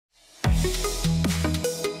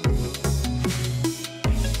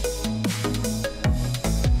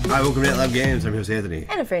Hi, welcome to Lab Games. I'm your host Anthony.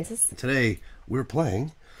 And I'm Francis. Today we're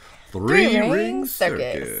playing Ring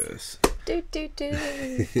Circus.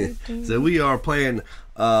 So we are playing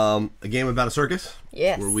a game about a circus.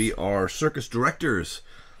 Yes. Where we are circus directors,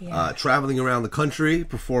 traveling around the country,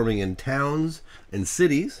 performing in towns and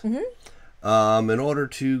cities, in order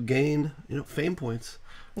to gain fame points.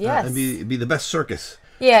 Yes. And be the best circus.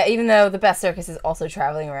 Yeah, even though the best circus is also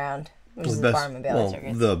traveling around. Which is the Barnum and Bailey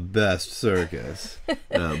circus. The best circus,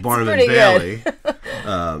 Barnum and Bailey.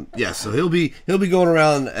 Yes, so he'll be going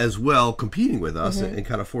around as well, competing with us and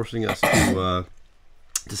kind of forcing us to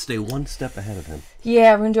stay one step ahead of him.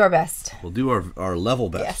 Yeah, we're gonna do our best. We'll do our level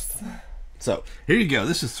best. Yes. So here you go.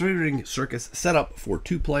 This is Ring Circus set up for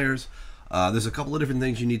 2 players. There's a couple of different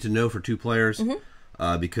things you need to know for 2 players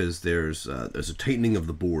because there's a tightening of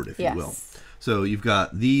the board, if you will. So you've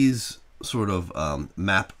got these sort of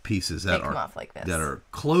map pieces that are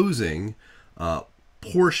closing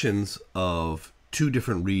portions of 2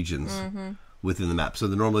 different regions within the map. So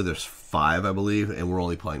normally there's 5, I believe, and we're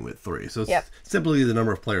only playing with 3. So it's simply the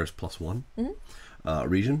number of players plus 1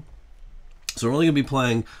 region. So we're only going to be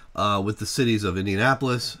playing with the cities of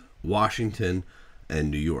Indianapolis, Washington,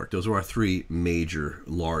 and New York. Those are our 3 major,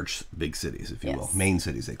 large, big cities, if you will. Main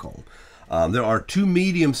cities, they call them. There are 2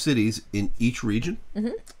 medium cities in each region.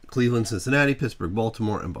 Cleveland, Cincinnati, Pittsburgh,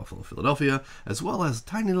 Baltimore, and Buffalo, Philadelphia, as well as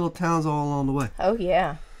tiny little towns all along the way. Oh,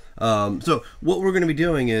 yeah. So what we're going to be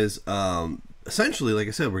doing is, essentially, like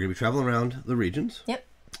I said, we're going to be traveling around the regions. Yep.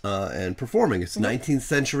 And performing. It's 19th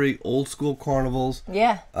century, old school carnivals.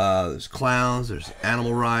 Yeah. There's clowns, there's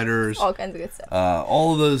animal riders. All kinds of good stuff.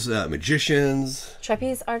 All of those magicians.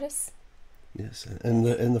 Trapeze artists. Yes, and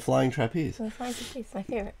the flying trapeze. The flying trapeze, my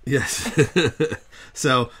favorite. Yes.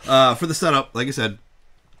 So, for the setup, like I said,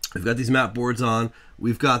 we've got these map boards on.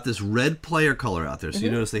 We've got this red player color out there. So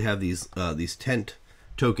you notice they have these tent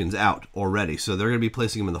tokens out already. So they're going to be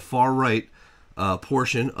placing them in the far right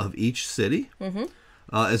portion of each city,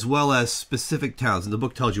 as well as specific towns. And the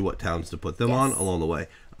book tells you what towns to put them on along the way.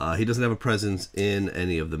 He doesn't have a presence in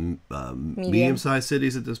any of the medium-sized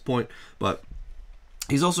cities at this point, but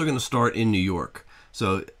he's also going to start in New York.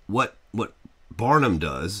 So what Barnum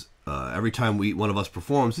does every time one of us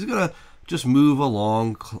performs, he's going to just move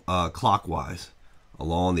along clockwise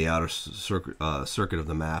along the outer circuit of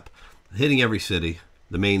the map, hitting every city,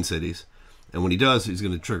 the main cities. And when he does, he's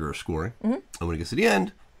going to trigger a scoring. And when he gets to the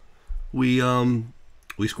end, we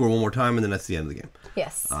score one more time, and then that's the end of the game.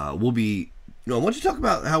 Yes. We'll be. No, why don't you talk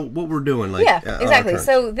about what we're doing? Like, exactly.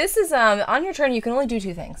 So this is on your turn. You can only do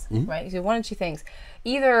 2 things, right? You do 1 of 2 things.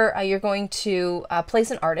 Either you're going to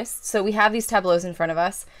place an artist. So we have these tableaus in front of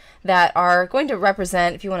us that are going to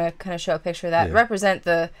represent, if you want to kind of show a picture of that, represent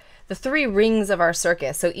the 3 rings of our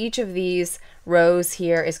circus. So each of these rows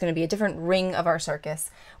here is going to be a different ring of our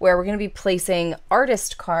circus, where we're going to be placing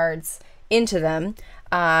artist cards into them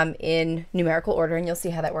in numerical order, and you'll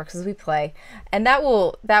see how that works as we play. And that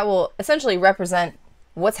will essentially represent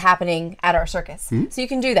what's happening at our circus. So you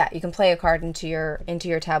can do that. You can play a card into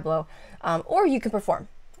your tableau, or you can perform.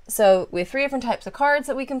 So we have 3 different types of cards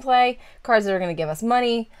that we can play. Cards that are going to give us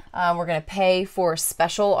money. We're going to pay for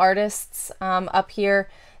special artists up here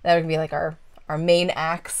that are going to be like our main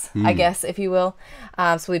acts, I guess, if you will.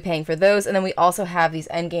 So we'll be paying for those. And then we also have these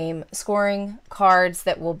endgame scoring cards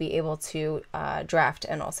that we'll be able to draft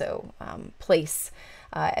and also place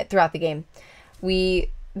throughout the game. We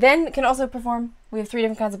then can also perform. We have 3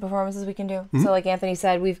 different kinds of performances we can do. So like Anthony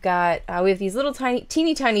said, we have these little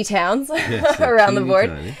teeny tiny towns around the board.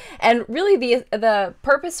 Tiny. And really the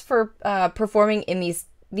purpose for performing in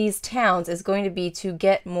these towns is going to be to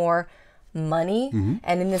get more money.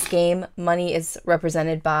 And in this game, money is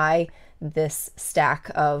represented by this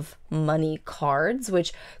stack of money cards,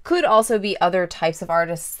 which could also be other types of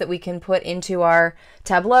artists that we can put into our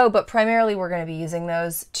tableau, but primarily we're going to be using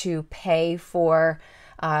those to pay for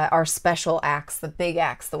our special acts, the big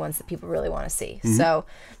acts, the ones that people really want to see. So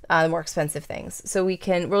the more expensive things. So we're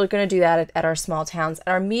going to do that at our small towns. At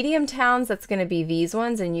our medium towns, that's going to be these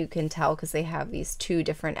ones, and you can tell because they have these 2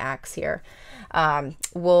 different acts here.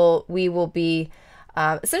 We will be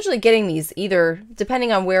essentially getting these either,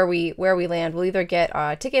 depending on where we land, we'll either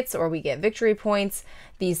get tickets or we get victory points.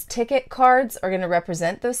 These ticket cards are going to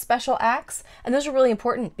represent those special acts, and those are really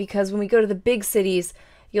important because when we go to the big cities,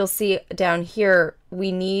 you'll see down here, we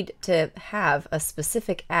need to have a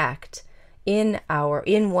specific act in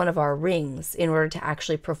one of our rings in order to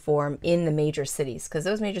actually perform in the major cities, because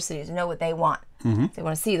those major cities know what they want. They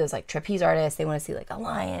want to see those like trapeze artists, they want to see like a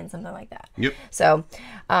lion, something like that. So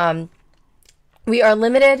We are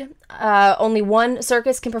limited. Only one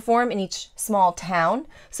circus can perform in each small town.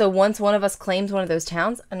 So once one of us claims one of those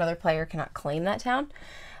towns, another player cannot claim that town.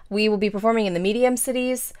 We will be performing in the medium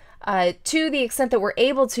cities to the extent that we're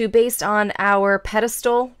able to based on our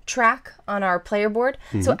pedestal track on our player board.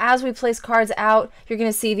 So as we place cards out, you're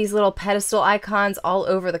going to see these little pedestal icons all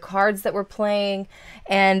over the cards that we're playing.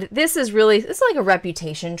 And this is like a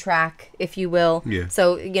reputation track, if you will. Yeah.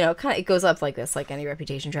 So, kind of it goes up like this, like any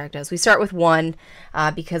reputation track does. We start with 1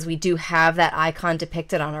 because we do have that icon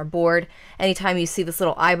depicted on our board. Anytime you see this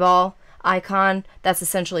little eyeball icon, that's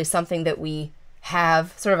essentially something that we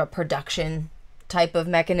have, sort of a production type of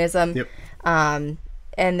mechanism. Yep. And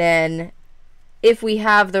then if we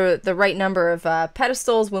have the right number of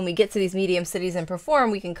pedestals, when we get to these medium cities and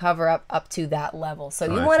perform, we can cover up to that level. So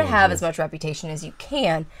you want to have as much reputation as you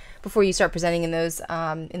can before you start presenting in those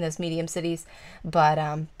medium cities. But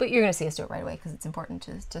you're going to see us do it right away because it's important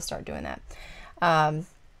to start doing that. I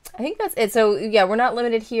think that's it. So yeah, we're not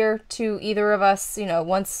limited here to either of us.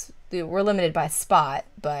 Once we're limited by spot,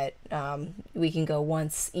 but we can go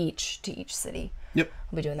once each to each city. Yep.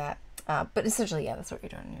 We'll be doing that. But essentially, yeah, that's what you're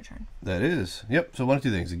doing in your turn. That is. Yep. So one of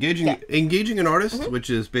two things. Engaging an artist, which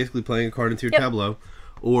is basically playing a card into your tableau,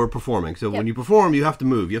 or performing. So when you perform, you have to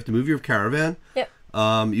move. You have to move your caravan. Yep.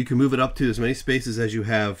 You can move it up to as many spaces as you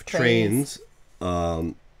have trains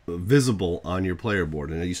visible on your player board.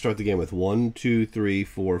 And you start the game with 1, 2, 3,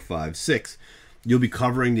 4, 5, 6. You'll be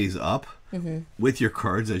covering these up with your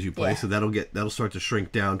cards as you play, so that'll start to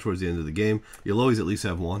shrink down towards the end of the game. You'll always at least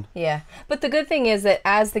have 1. Yeah, but the good thing is that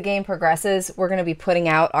as the game progresses, we're going to be putting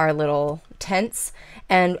out our little tents,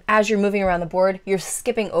 and as you're moving around the board, you're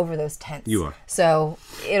skipping over those tents. You are. So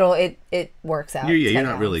it works out. You're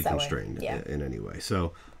not really constrained in any way.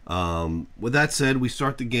 So with that said, we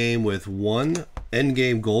start the game with 1 end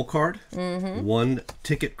game goal card, 1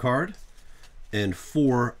 ticket card, and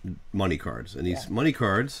 4 money cards. And these money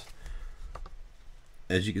cards,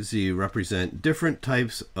 as you can see, represent different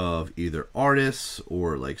types of either artists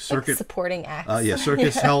or like circuit supporting acts.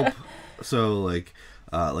 Circus help. So like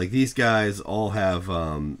these guys all have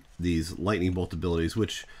these lightning bolt abilities,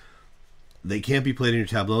 which they can't be played in your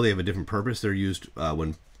tableau. They have a different purpose. They're used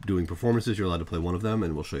when doing performances. You're allowed to play one of them,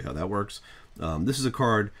 and we'll show you how that works. This is a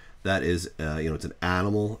card that is it's an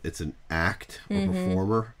animal. It's an act or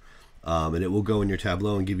performer. And it will go in your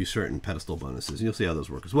tableau and give you certain pedestal bonuses. And you'll see how those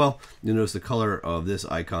work as well. You'll notice the color of this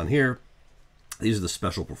icon here. These are the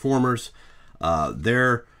special performers.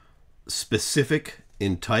 They're specific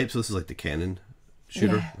in type. So this is like the cannon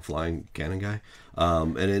shooter, the flying cannon guy.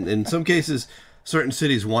 And in some cases, certain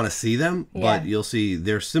cities want to see them, but you'll see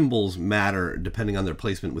their symbols matter depending on their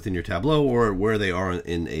placement within your tableau or where they are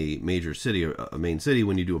in a major city or a main city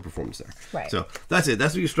when you do a performance there. Right. So that's it.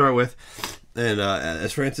 That's what you start with. And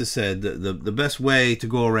as Francis said, the best way to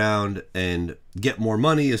go around and get more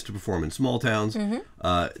money is to perform in small towns.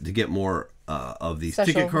 To get more of these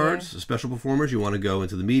ticket cards, special performers, you want to go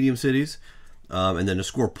into the medium cities. And then to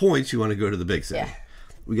score points, you want to go to the big city. Yeah.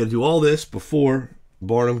 We got to do all this before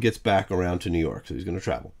Barnum gets back around to New York, so he's going to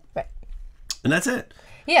travel. Right. And that's it.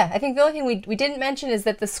 Yeah, I think the only thing we didn't mention is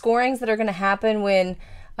that the scorings that are going to happen when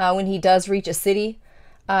he does reach a city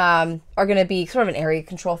are going to be sort of an area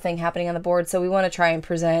control thing happening on the board. So we want to try and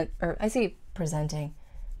presenting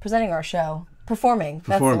our show. Performing,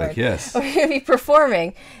 that's the word. Yes. We're going to be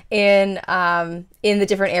performing in the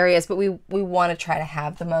different areas, but we want to try to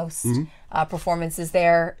have the most performances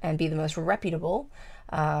there and be the most reputable,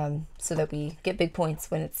 so that we get big points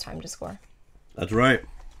when it's time to score. That's right.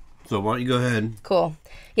 So why don't you go ahead? Cool.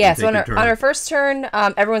 Yeah. So on our first turn,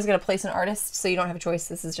 everyone's going to place an artist, so you don't have a choice.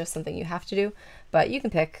 This is just something you have to do, but you can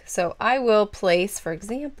pick. So I will place, for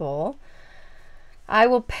example, I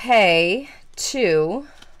will pay 2.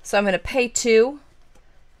 So I'm going to pay 2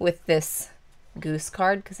 with this goose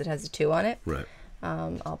card because it has a 2 on it. Right.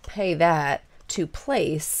 I'll pay that to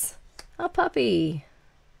place a puppy.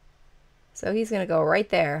 So he's going to go right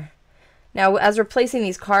there. Now, as we're placing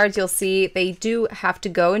these cards, you'll see they do have to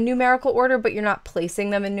go in numerical order, but you're not placing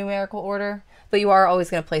them in numerical order. But you are always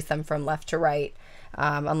going to place them from left to right,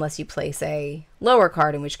 unless you place a lower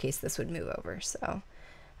card, in which case this would move over. So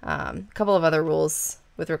a couple of other rules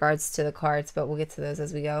with regards to the cards, but we'll get to those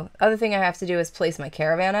as we go. Other thing I have to do is place my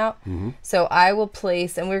caravan out. So I will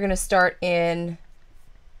place, and we're going to start in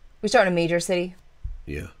a major city.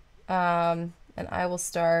 Yeah. And I will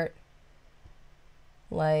start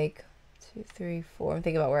like 2, 3, 4. I'm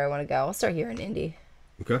thinking about where I want to go. I'll start here in Indy.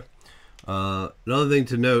 Okay. Another thing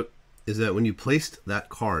to note is that when you placed that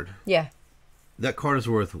card, that card is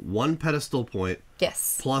worth 1 pedestal point.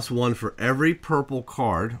 Yes. Plus 1 for every purple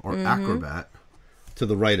card or acrobat to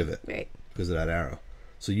the right of it. Right. Because because of that arrow.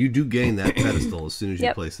 So you do gain that pedestal as soon as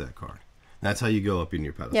you place that card. That's how you go up in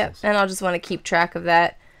your pedestals. Yep, and I'll just want to keep track of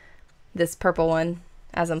that, this purple one,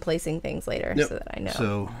 as I'm placing things later, so that I know.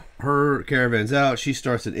 So her caravan's out. She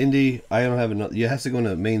starts at Indy. I don't have enough. You have to go in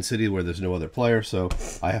a main city where there's no other player, so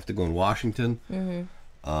I have to go in Washington. And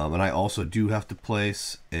I also do have to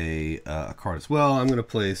place a card as well. I'm going to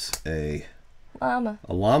place a llama.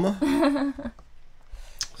 A llama.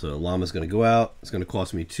 So a llama's going to go out. It's going to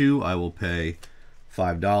cost me 2. I will pay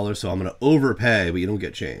 $5. So I'm going to overpay, but you don't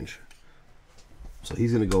get change. So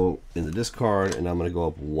he's going to go in the discard, and I'm going to go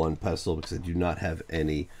up 1 pedestal because I do not have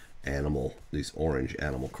any these orange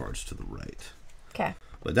animal cards to the right. Okay.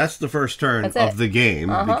 But that's the first turn of the game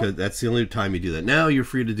because that's the only time you do that. Now you're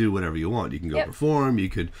free to do whatever you want. You can go perform. You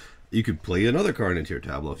could play another card into your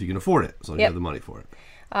tableau if you can afford it, as long as you have the money for it.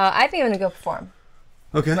 I think I'm going to go perform.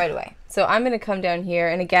 Okay. Right away. So I'm going to come down here,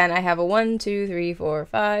 and again, I have a 1, 2, 3, 4,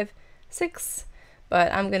 5, 6,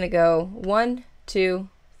 but I'm going to go 1, 2,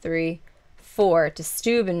 3, 4 to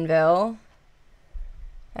Steubenville,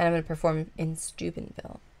 and I'm going to perform in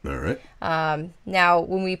Steubenville. All right. Now,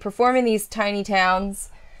 when we perform in these tiny towns,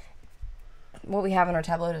 what we have in our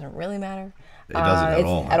tableau doesn't really matter. It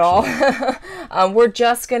doesn't at all. We're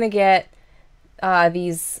just going to get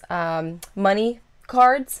these money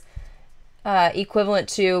cards equivalent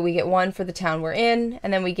to, we get 1 for the town we're in,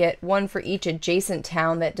 and then we get 1 for each adjacent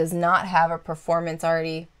town that does not have a performance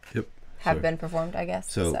already been performed, I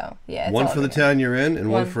guess. So yeah, it's 1 for the town you're in, and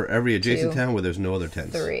 1 for every adjacent town where there's no other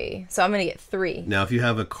tents. 3. So I'm going to get 3. Now, if you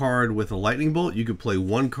have a card with a lightning bolt, you could play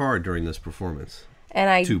 1 card during this performance. And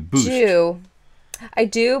I do,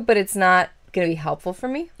 but it's not going to be helpful for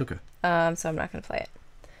me. Okay. So I'm not going to play it.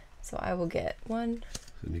 So I will get 1.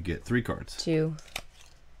 So you get 3 cards. 2,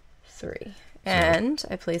 3. And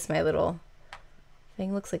I place my little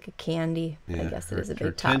thing. Looks like a candy. Yeah, I guess it is a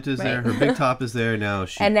big top. Her tent is there. Her big top is there. Now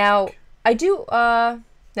and now I do. No,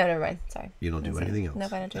 never mind. Sorry. You don't do anything else. No,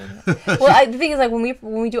 I don't do anything else. Well, the thing is, like when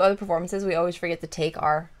we do other performances, we always forget to take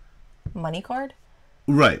our money card.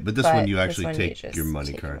 Right, but this one you actually take your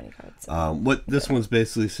money card. What this one's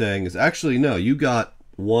basically saying is actually no. You got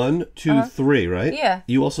 1, 2, 3, right? Yeah.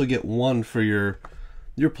 You also get 1 for your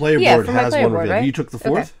player board has 1 of it. Right? You took the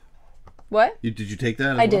 4th. Okay. What? Did you take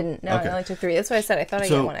that? I didn't. No, I only took 3. That's why I said I thought I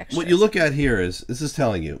got 1 extra. What you look at here is this is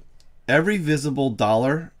telling you every visible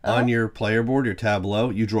dollar on your player board, your tableau,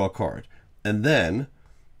 you draw a card, and then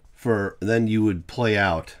you would play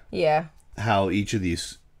out how each of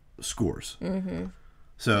these scores.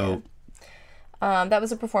 So that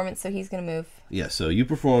was a performance, so he's going to move. Yeah, so you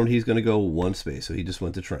performed. He's going to go 1 space, so he just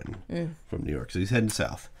went to Trenton from New York. So he's heading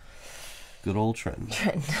south. Good old Trenton.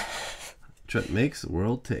 Trenton makes, the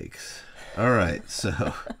world takes. All right,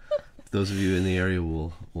 so those of you in the area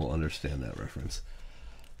will understand that reference.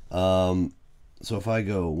 So if I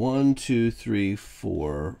go 1, 2, 3,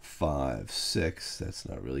 4, 5, 6, that's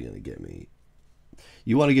not really going to get me.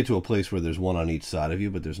 You want to get to a place where there's 1 on each side of you,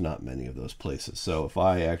 but there's not many of those places. So if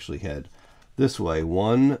I actually head this way,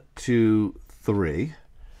 1, 2, 3,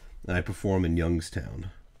 and I perform in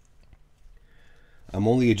Youngstown, I'm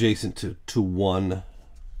only adjacent to 1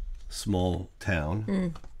 small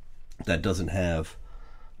town that doesn't have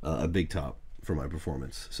a big top for my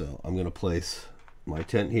performance. So I'm going to place my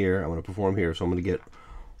tent here. I'm going to perform here. So I'm going to get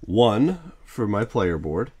 1 for my player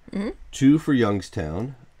board, 2 for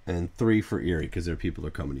Youngstown, and 3 for Erie because there are people that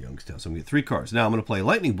are coming to Youngstown. So I'm going to get 3 cards. Now I'm going to play a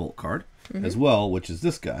lightning bolt card as well, which is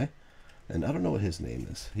this guy. And I don't know what his name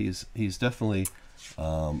is. He's definitely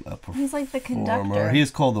a performer. He's like the conductor. He is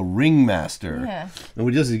called the Ringmaster. Yeah. And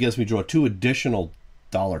what he does is he gets me draw 2 additional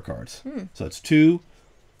dollar cards. So it's 2,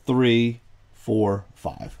 3, 4,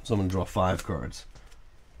 5. So I'm going to draw 5 cards.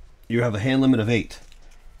 You have a hand limit of 8.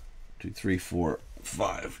 2, 3, 4,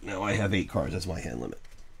 5. Now I have 8 cards. That's my hand limit.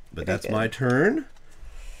 But that's my turn.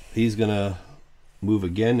 He's going to move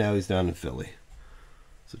again. Now he's down in Philly.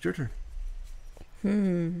 So it's your turn.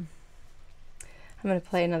 I'm going to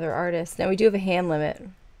play another artist. Now we do have a hand limit.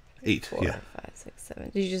 8, 4, 5, 6,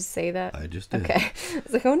 7. Did you just say that? I just did. Okay. I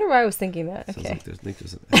was like, I wonder why I was thinking that. Sounds Okay. like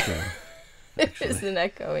there's an echo. There's an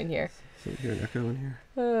echo in here. So you hear an echo in here?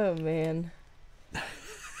 Oh, man.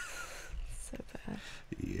 So bad.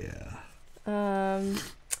 Yeah. All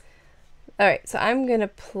right, so I'm going to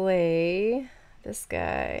play this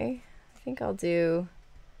guy. I think I'll do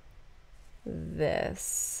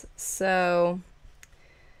this. So,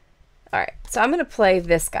 all right, so I'm going to play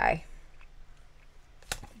this guy.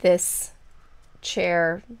 This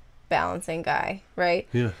chair balancing guy, right?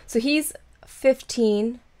 Yeah. So he's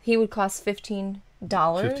 15. He would cost $15.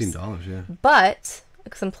 $15, yeah. But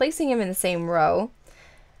because I'm placing him in the same row,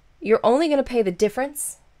 you're only going to pay the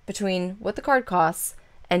difference between what the card costs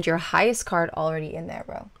and your highest card already in that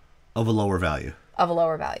row. Of a lower value. Of a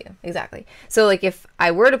lower value, exactly. So like if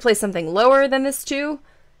I were to play something lower than this 2,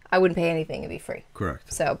 I wouldn't pay anything, it'd be free.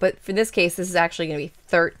 Correct. So, but for this case, this is actually going to be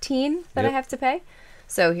 13 that I have to pay.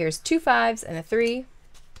 So here's 2 5s and a 3.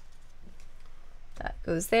 That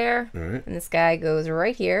goes there. All right. And this guy goes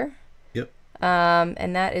right here. Yep.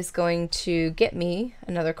 And that is going to get me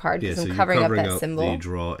another card because I'm covering up that symbol. You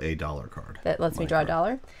draw a dollar card. That lets me draw a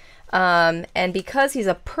dollar. And because he's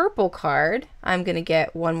a purple card, I'm going to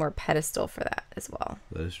get one more pedestal for that as well.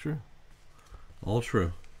 That is true. All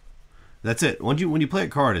true. That's it. When you play a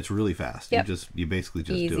card, it's really fast. Yep. You basically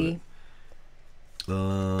just Easy. do it.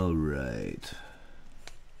 All right.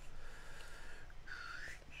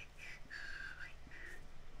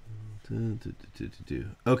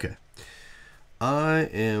 Okay. I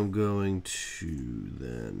am going to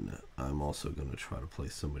then. I'm also going to try to play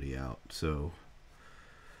somebody out. So.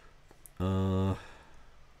 Oof.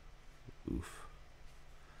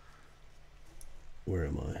 Where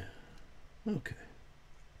am I? Okay.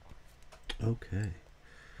 Okay.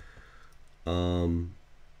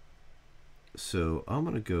 So I'm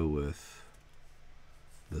gonna go with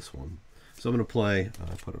this one. So I'm gonna play.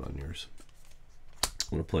 I'll put it on yours. I'm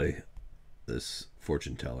gonna play this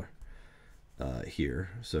fortune teller here.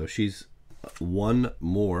 So she's one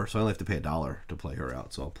more. So I only have to pay $1 to play her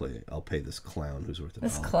out. So I'll pay this clown who's worth $1.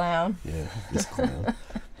 This clown. Yeah, this clown.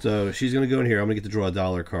 So she's gonna go in here. I'm gonna get to draw a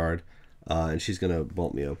 $1 card, and she's gonna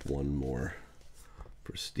bump me up one more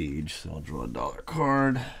prestige. So I'll draw a $1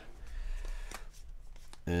 card,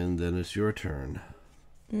 and then it's your turn.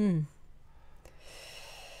 Mm.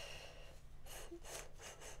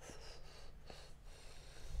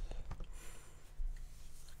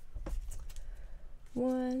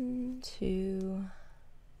 One, two.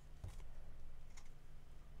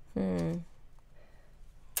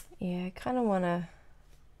 Yeah, I kind of want to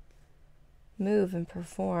move and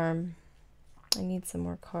perform. I need some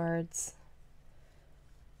more cards.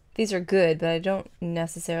 These are good, but I don't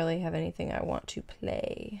necessarily have anything I want to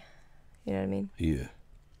play. You know what I mean? Yeah.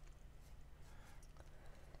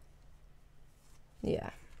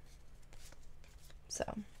 Yeah. So,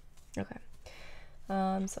 okay.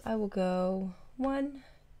 So I will go 1,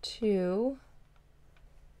 2,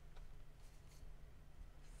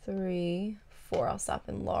 3, 4. I'll stop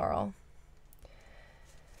in Laurel.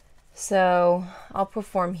 So I'll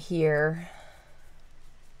perform here.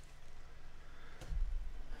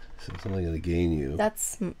 So it's only going to gain you.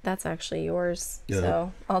 That's actually yours. Yeah.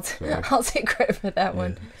 So I'll take credit for that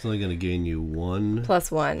one. It's only going to gain you 1 plus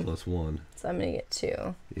 1. Plus 1. So I'm going to get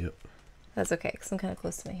 2. Yep. That's okay because I'm kind of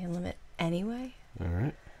close to my hand limit anyway. All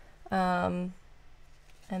right.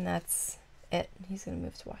 And that's it. He's going to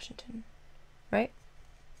move to Washington, right?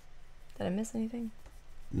 Did I miss anything?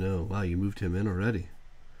 No. Wow, you moved him in already.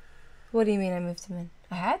 What do you mean I moved him in?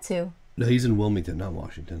 I had to. No, he's in Wilmington, not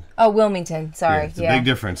Washington. Oh, Wilmington. Sorry. Yeah, it's a big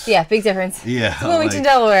difference. Yeah, big difference. Yeah. It's Wilmington,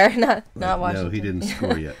 Delaware, not Washington. No, he didn't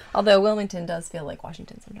score yet. Although Wilmington does feel like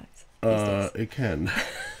Washington sometimes. It can.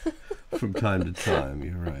 From time to time,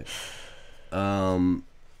 you're right.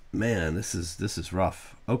 Man, this is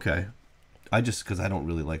rough. Okay. Because I don't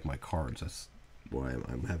really like my cards. That's why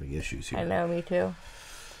I'm having issues here. I know, me too.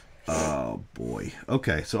 Oh, boy.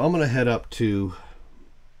 Okay, so I'm going to head up to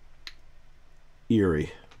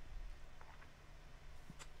Erie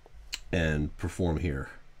and perform here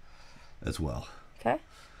as well. Okay.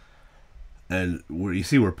 And you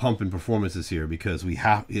see we're pumping performances here because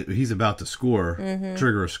he's about to score,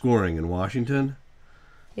 trigger a scoring in Washington.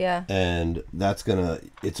 Yeah. And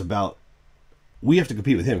we have to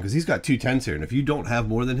compete with him because he's got 2 10s here. And if you don't have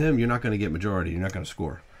more than him, you're not going to get majority. You're not going to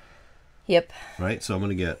score. Yep. Right? So I'm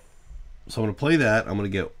going to play that. I'm going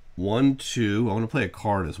to get 1, 2. I'm going to play a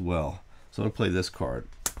card as well. So I'm going to play this card,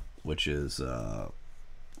 which is going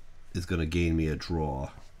to gain me a draw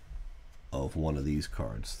of one of these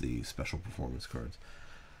cards, the special performance cards.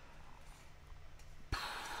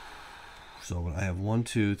 So I have 1,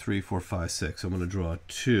 2, 3, 4, 5, 6. I'm going to draw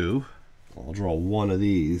 2. I'll draw one of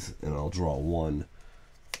these, and I'll draw one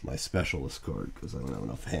my specialist card because I don't have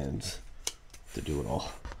enough hands to do it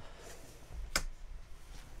all.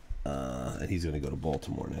 And he's going to go to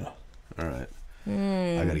Baltimore now. All right.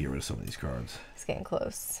 I got to get rid of some of these cards. It's getting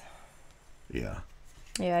close. Yeah.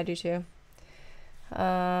 Yeah, I do too.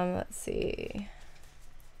 Let's see.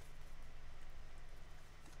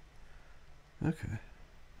 Okay.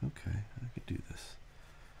 I could do this.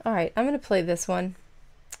 All right, I'm going to play this one.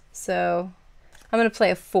 So I'm going to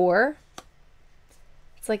play a 4.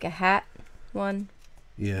 It's like a hat one.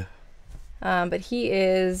 Yeah. But he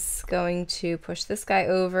is going to push this guy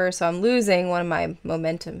over, so I'm losing one of my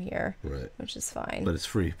momentum here, Right. which is fine. But it's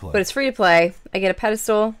free to play. But it's free to play. I get a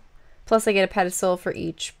pedestal, plus I get a pedestal for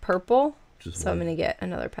each purple, Just so one. I'm going to get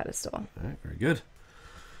another pedestal. All right, very good.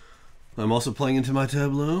 I'm also playing into my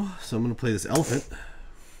tableau, so I'm going to play this elephant.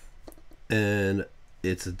 And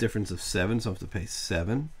it's a difference of 7, so I have to pay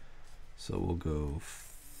 7. So we'll go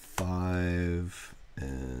 5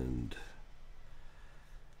 and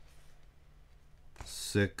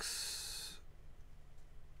 6.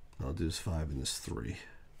 I'll do this 5 and this 3.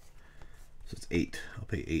 So it's 8. I'll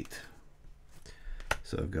pay 8.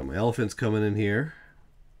 So I've got my elephants coming in here.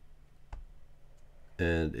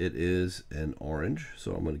 And it is an orange,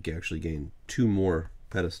 so I'm going to actually gain 2 more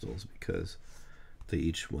pedestals because they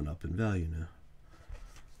each went up in value now.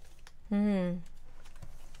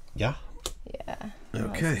 Yeah. Yeah.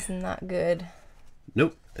 Okay. This is not good.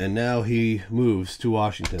 Nope. And now he moves to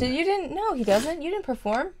Washington. You didn't? No, he doesn't. You didn't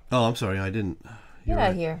perform. Oh, I'm sorry, I didn't. Get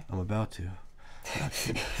out of here. I'm about to.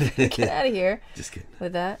 Get out of here. Just kidding.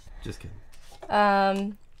 With that. Just kidding.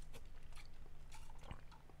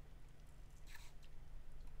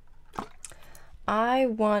 I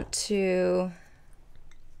want to.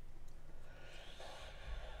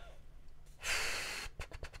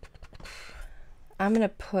 I'm gonna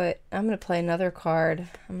play another card.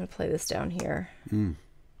 I'm gonna play this down here.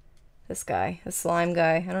 This guy, the slime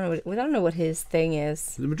guy. I don't know what his thing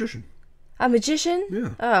is. The magician. A magician? Yeah.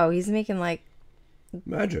 Oh, he's making like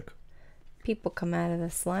Magic. people come out of the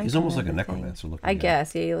slime. He's almost like a necromancer looking. I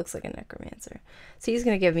guess. Yeah, he looks like a necromancer. So he's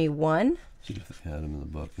gonna give me 1. See if I had him in the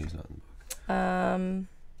book. He's not in the book.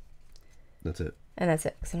 That's it. And that's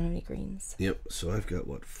it, because I don't have any greens. Yep. So I've got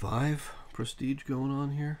what, 5 prestige going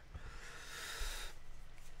on here.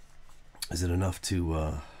 Is it enough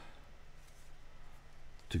to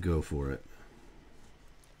go for it?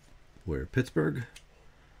 Where, Pittsburgh?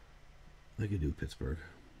 I could do Pittsburgh.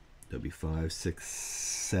 That'd be 5, 6,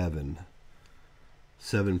 7.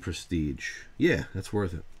 7 prestige. Yeah, that's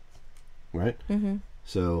worth it. Right? Mm-hmm.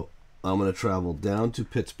 So I'm going to travel down to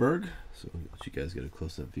Pittsburgh. So I'll let you guys get a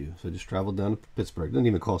close-up view. So I just traveled down to Pittsburgh. It doesn't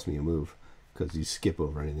even cost me a move because you skip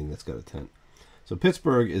over anything that's got a tent. So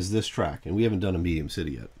Pittsburgh is this track, and we haven't done a medium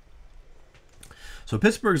city yet. So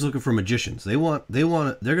Pittsburgh's looking for magicians. They're going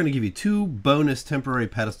to give you 2 bonus temporary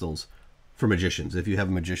pedestals for magicians if you have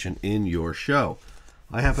a magician in your show.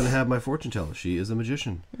 I happen to have my fortune teller. She is a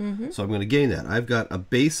magician. So I'm going to gain that. I've got a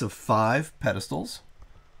base of 5 pedestals.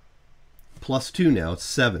 Plus 2 now, it's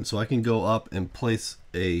 7. So I can go up and place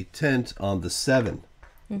a tent on the 7.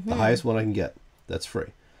 The highest one I can get. That's free.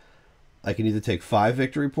 I can either take 5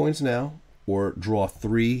 victory points now or draw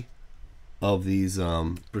 3 of these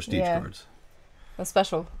prestige cards. A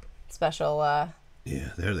special. Yeah,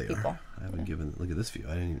 there they people. are. I haven't given. Look at this view.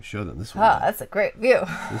 I didn't even show them this one. Ah, that's a great view.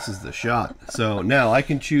 This is the shot. So now I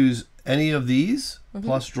can choose any of these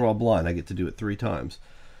plus draw a blind. I get to do it 3 times.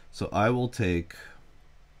 So I will take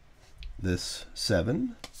this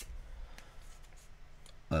 7.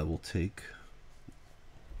 I will take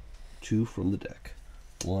 2 from the deck.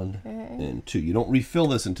 1 and 2. You don't refill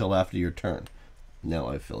this until after your turn. Now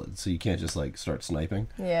I fill it. So you can't just like start sniping.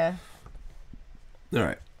 Yeah. All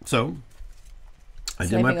right. So I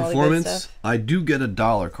did Sniping my all the good performance. stuff. I do get a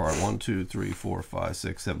dollar card. 1, 2, 3, 4, 5,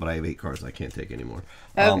 6, 7. But I have 8 cards I can't take anymore.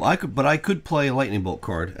 I could play a lightning bolt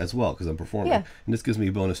card as well because I'm performing. Yeah. And this gives me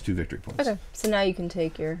a bonus 2 victory points. Okay. So now you can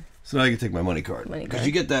take your. So now I can take my money card. Because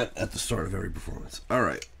you get that at the start of every performance. All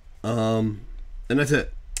right. And that's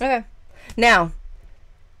it. Okay. Now,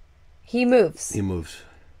 he moves. He moves.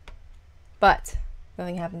 But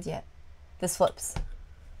nothing happens yet. This flips.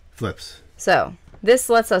 Flips. So this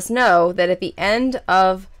lets us know that at the end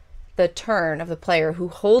of the turn of the player who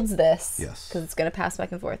holds this, because it's going to pass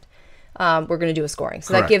back and forth, we're going to do a scoring.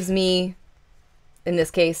 So that gives me, in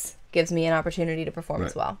this case, gives me an opportunity to perform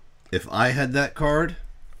as well. If I had that card,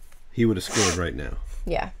 he would have scored right now.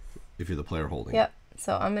 Yeah. If you're the player holding. Yep.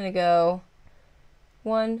 So I'm going to go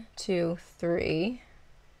 1, 2, 3.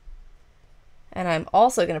 And I'm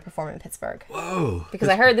also going to perform in Pittsburgh. Whoa. Because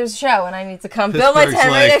I heard there's a show and I need to come build my tent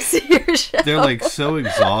right next to your show. They're like so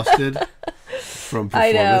exhausted from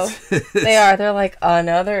performance. I know. They are. They're like,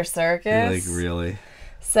 another circus? Like, really?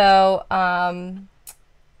 So, and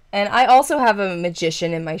I also have a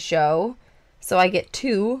magician in my show. So I get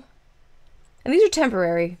 2. And these are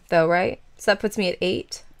temporary, though, right? So that puts me at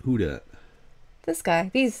 8. Who dat? This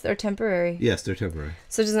guy. These are temporary. Yes, they're temporary.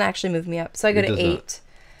 So it doesn't actually move me up. So I go to 8.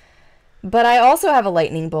 But I also have a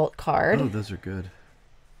lightning bolt card. Oh, those are good.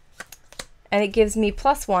 And it gives me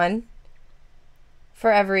 +1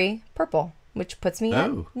 for every purple, which puts me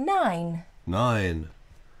at 9. 9.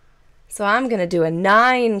 So I'm gonna do a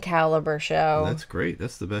 9 caliber show. That's great.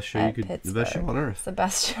 That's the best show you could. The best show on earth. It's the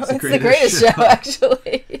best show. It's the greatest show,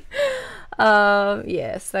 actually.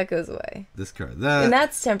 Yes, that goes away. This card, and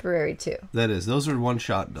that's temporary too. That is. Those are one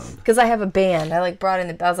shot done. Because I have a band. I like brought in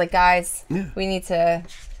the. I was like, guys, yeah. we need to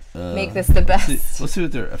make this the best. Let's see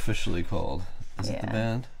what they're officially called. Is it the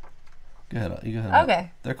band? Go ahead. You go ahead.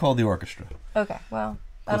 Okay. They're called the orchestra. Okay. Well,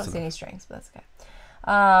 I don't see any strings, but that's okay.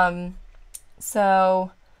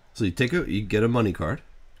 So you you get a money card.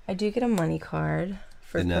 I do get a money card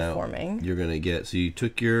for performing. You're gonna get. So you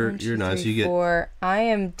took your 9. So you get 4. I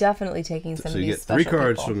am definitely taking some of these special.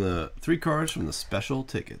 So you get 3 cards from the special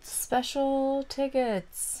tickets. Special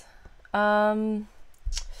tickets. I'm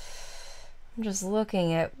just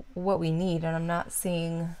looking at what we need, and I'm not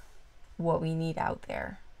seeing what we need out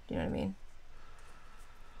there. Do you know what I mean?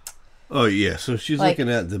 Oh yeah, so she's looking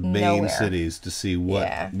at the main cities to see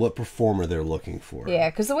what performer they're looking for. Yeah,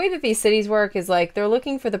 because the way that these cities work is like they're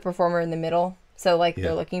looking for the performer in the middle. So like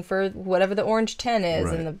they're looking for whatever the orange 10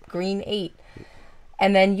 is and the green 8.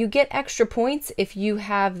 And then you get extra points if you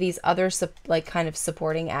have these other like kind of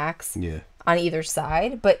supporting acts on either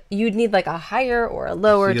side. But you'd need like a higher or a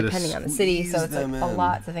lower depending on the city. So it's like a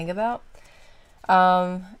lot to think about.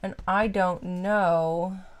 And I don't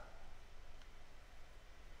know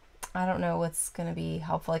what's going to be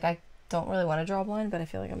helpful. Like I don't really want to draw blind, but I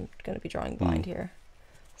feel like I'm going to be drawing blind here.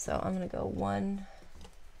 So I'm going to go 1.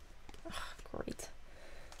 Great.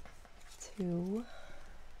 2.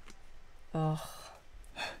 Oh.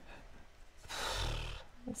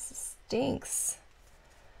 This stinks.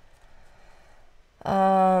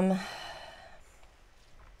 I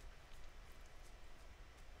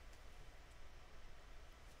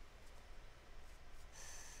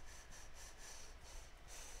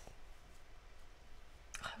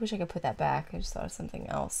wish I could put that back. I just thought of something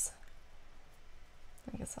else.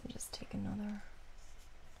 I guess I'll just take another.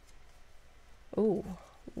 Ooh,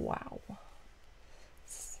 wow.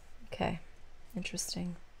 Okay,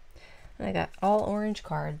 interesting. And I got all orange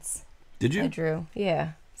cards. Did you? I drew.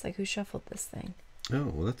 Yeah. It's like, who shuffled this thing? Oh,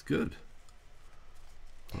 well, that's good.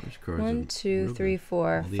 Orange cards. 1, 2, 3,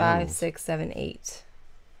 4, 5, 6, 7, 8.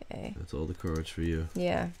 Okay. That's all the cards for you.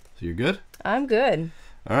 Yeah. So you're good? I'm good.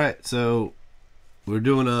 All right, so we're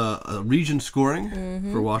doing a region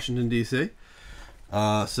scoring for Washington, D.C.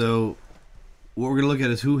 So what we're going to look at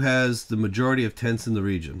is who has the majority of tents in the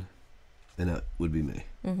region. And that would be me.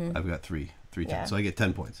 I've got three tents, so I get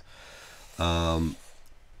 10 points.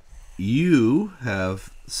 You have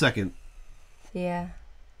second. Yeah.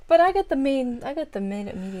 But I got the mediums.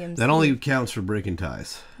 That only counts for breaking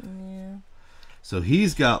ties. Yeah. So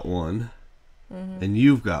he's got 1, and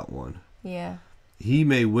you've got 1. Yeah. He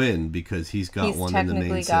may win because he's got one in the main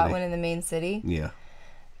city. He's technically got one in the main city? Yeah.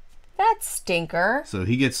 That's stinker. So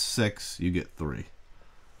he gets 6, you get 3.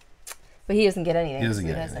 But he doesn't get anything. He doesn't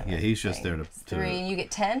get anything. Yeah, he's just there to 3 and you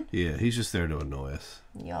get 10? Yeah, he's just there to annoy us.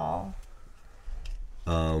 Y'all.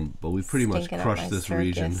 But we pretty much crushed this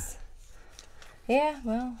region. Yeah,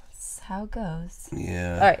 well, that's how it goes.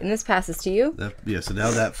 Yeah. All right, and this passes to you? So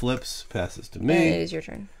now that flips, passes to me. And it is your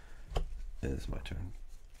turn. It is my turn.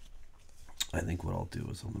 I think what I'll do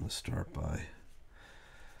is I'm going to start by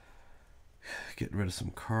getting rid of some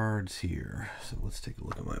cards here. So let's take a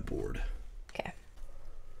look at my board. Okay.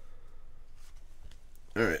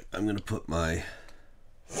 All right, I'm going to put I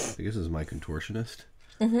guess this is my contortionist.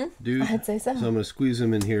 Dude. I'd say so. So I'm going to squeeze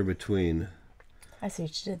him in here between. I see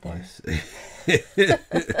what you did there.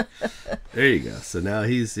 There you go. So now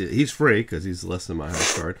he's free because he's less than my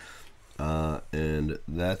house card. And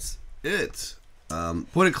that's it.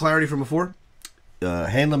 Point of clarity from before.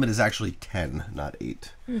 Hand limit is actually 10, not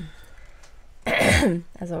 8.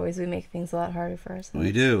 As always, we make things a lot harder for ourselves.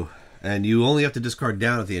 We do. And you only have to discard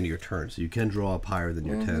down at the end of your turn. So you can draw up higher than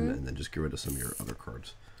your 10 and then just get rid of some of your other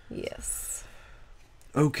cards. Yes.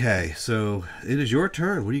 Okay, so it is your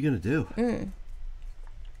turn. What are you going to do?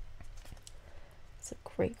 That's a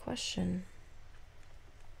great question.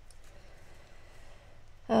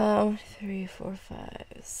 3, 4, 5,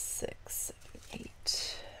 6, 7,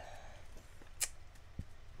 8.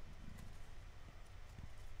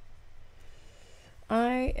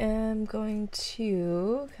 I am going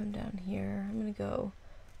to come down here. I'm going to go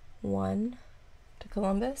 1 to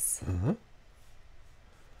Columbus.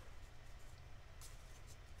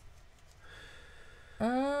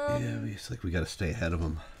 Yeah, it's like we got to stay ahead of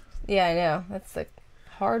him. Yeah, I know. That's the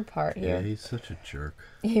hard part here. Yeah, he's such a jerk.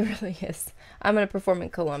 He really is. I'm going to perform in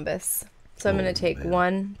Columbus. So I'm going to take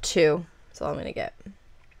 1, 2. That's all I'm going to get.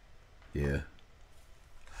 Yeah.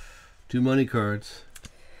 2 money cards.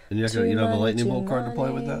 And you don't have a lightning bolt card to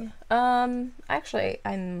play with that? Actually,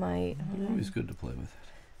 I might. It's always good to play with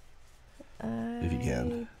it. If you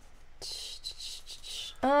can.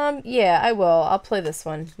 Yeah, I will. I'll play this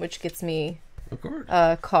one, which gets me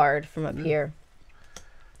a card from up here.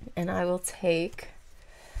 And I will take...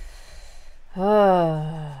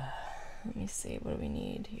 let me see. What do we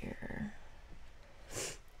need here?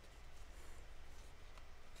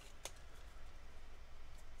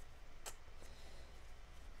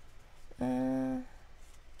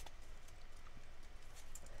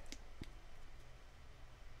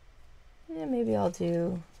 Yeah, maybe I'll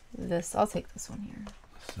do this. I'll take this one here.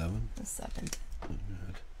 7? The 7.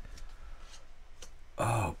 Good.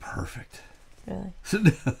 Oh, perfect. Really?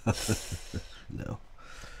 No.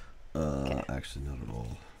 Okay. Actually, not at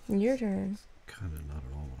all. Your turn. Kind of not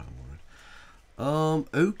at all what I wanted.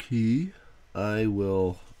 Okay.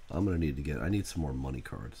 I'm going to need to I need some more money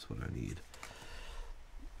cards. That's what I need.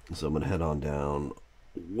 So I'm going to head on down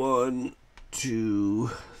 1,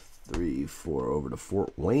 2, 3, 4 over to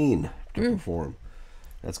Fort Wayne to perform.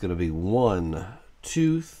 That's going to be 1,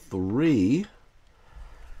 2, 3.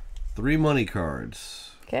 3 money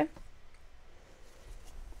cards. Okay.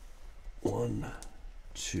 1,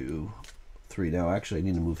 2, 3. Now, actually, I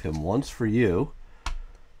need to move him once for you.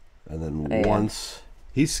 And then once...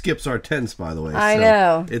 He skips our 10s, by the way. I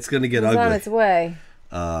know. It's going to get ugly. It's on its way.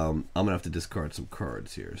 I'm going to have to discard some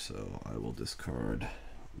cards here. So I will discard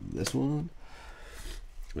this one.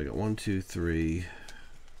 We got 1, 2, 3.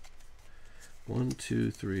 1,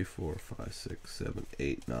 2, 3, 4, 5, 6, 7,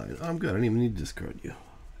 8, 9. I'm good. I don't even need to discard you.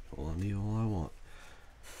 Hold on to you all I want.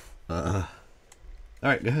 All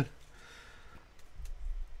right, go ahead.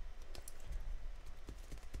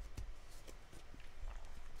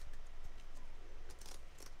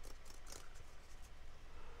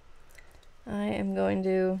 I am going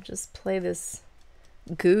to just play this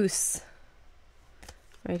goose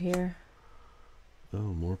right here. Oh,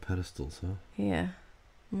 more pedestals, huh? Yeah,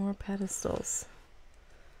 more pedestals.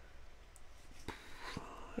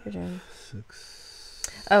 Your turn.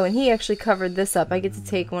 6. Oh, and he actually covered this up. I get to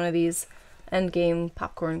take one of these endgame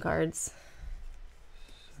popcorn cards.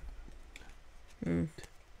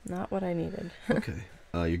 Not what I needed. Okay.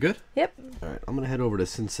 You good? Yep. All right. I'm going to head over to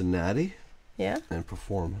Cincinnati. Yeah? And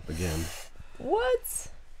perform again. What?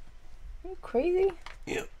 Are you crazy?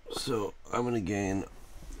 Yep. So I'm going to gain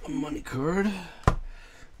a money card.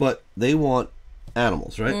 But they want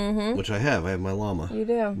animals, right? Mm-hmm. Which I have. I have my llama. You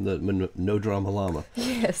do. The no drama llama.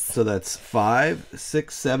 Yes. So that's 5,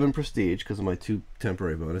 6, 7 prestige because of my 2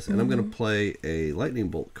 temporary bonus. And I'm going to play a lightning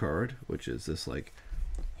bolt card, which is this like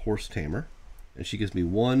horse tamer. And she gives me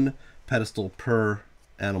 1 pedestal per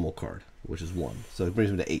animal card, which is 1. So it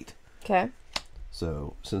brings me to 8. Okay.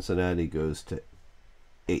 So Cincinnati goes to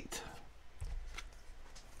 8.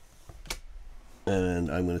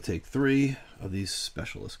 And I'm going to take 3 of these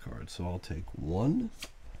specialist cards. So I'll take 1,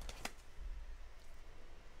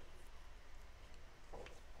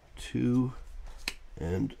 2,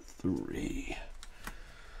 and 3.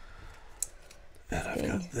 And I've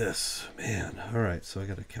got this. Man. All right. So I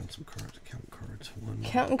got to count some cards. Count cards. 1,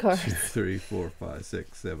 Counting cards. 2, 3, 4, 5,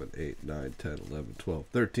 6, 7, 8, 9, 10, 11, 12,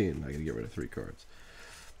 13. I got to get rid of 3 cards.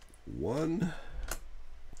 1.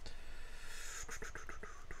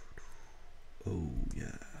 Oh,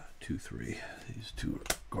 yeah. 2, 3. These 2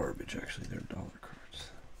 are garbage, actually. They're dollar cards.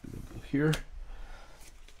 We'll go here.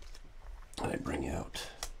 I bring out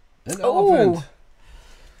an elephant.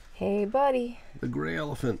 Hey, buddy. The gray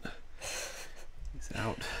elephant. He's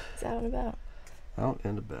out. He's out and about. Out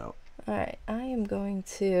and about. All right. I am going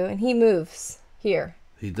to... And he moves here.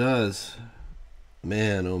 He does.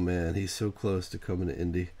 Man, oh man. He's so close to coming to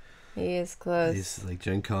Indy. He is close. He's like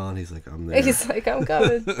Gen Con. He's like, I'm there. He's like, I'm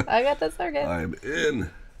coming. I got that circuit. I'm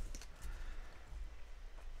in.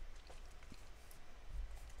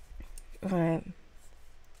 All right.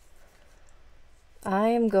 I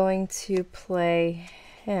am going to play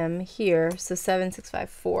him here. So 7, 6, 5,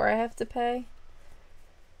 4 I have to pay.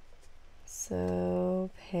 So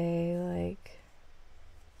pay like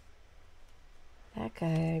that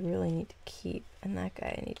guy I really need to keep, and that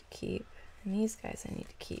guy I need to keep, and these guys I need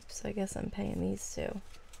to keep. So I guess I'm paying these 2.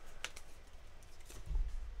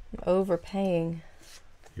 I'm overpaying.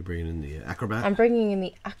 You're bringing in the acrobat? I'm bringing in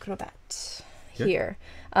the acrobat here,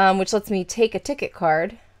 which lets me take a ticket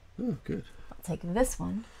card. Oh, good. I'll take this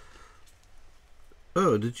one.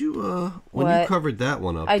 Oh, did you, when you covered that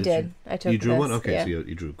one up? I did. I took You drew this, one? Okay, yeah. so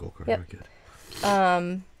you drew a gold card. Yep. Okay.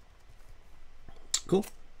 Cool.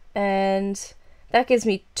 And that gives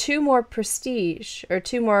me 2 more prestige, or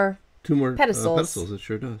 2 more Two more pedestals. Pedestals, it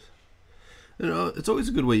sure does. You know, it's always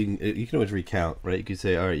a good way. You can always recount, right? You can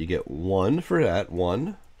say, all right, you get 1 for that.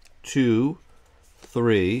 1, 2,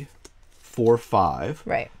 3, 4, 5.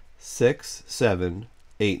 Right. 6, 7,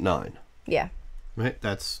 8, 9. Yeah. Right?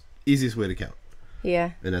 That's easiest way to count.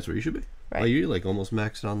 Yeah. And that's where you should be. Right. Well, you're like almost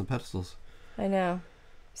maxed on the pedestals. I know.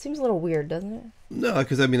 Seems a little weird, doesn't it? No,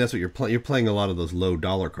 because I mean that's what you're playing. You're playing a lot of those low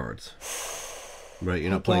dollar cards, right?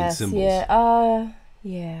 You're not playing symbols. Yeah.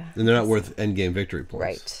 Yeah. And they're not worth end game victory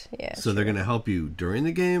points. Right. Yeah. So they're going to help you during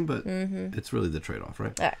the game, but it's really the trade off,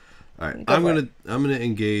 right? All right. I'm gonna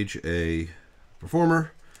engage a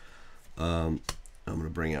performer. I'm gonna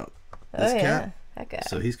bring out this cat. That guy.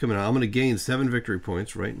 So he's coming out. I'm gonna gain 7 victory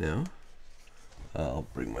points right now. I'll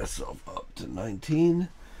bring myself up to 19.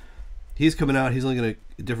 He's coming out. He's only going to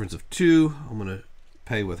a difference of 2. I'm going to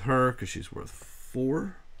pay with her because she's worth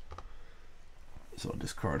 4. So I'll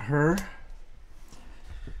discard her.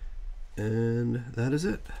 And that is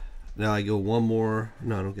it. Now I go one more.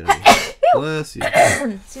 No, I don't get any. Bless you.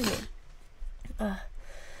 Excuse me. Oh,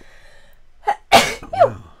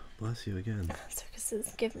 wow. Bless you again.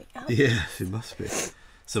 Circuses give me out. Yeah, she must be.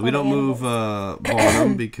 So we don't move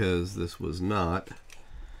Barnum because this was not.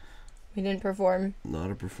 We didn't perform.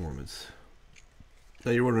 Not a performance.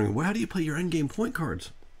 Now you're wondering, well, how do you play your endgame point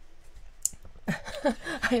cards?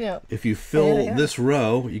 I know. If you fill this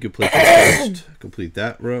row, you could place your first, complete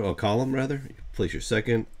that row, a column rather. You place your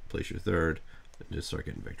second, place your third, and just start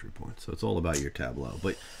getting victory points. So it's all about your tableau.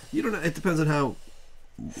 But you don't know. It depends on how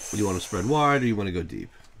you want to spread wide or you want to go deep.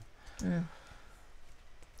 Mm.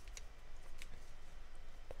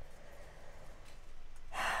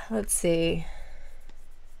 Let's see.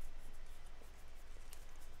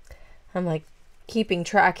 I'm like keeping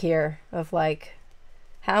track here of like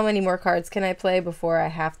how many more cards can I play before I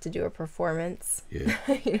have to do a performance. Yeah.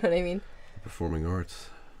 You know what I mean? Performing arts.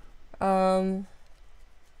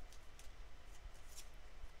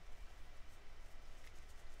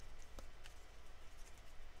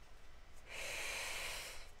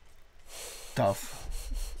 Tough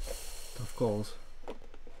calls.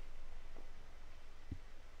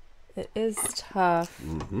 It is tough.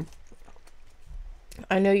 Mm-hmm.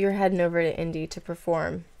 I know you're heading over to Indy to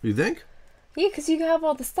perform. You think? Yeah, because you have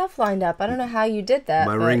all the stuff lined up. I don't know how you did that.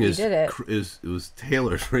 My but ring you did it. It was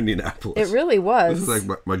tailored for Indianapolis. It really was. This is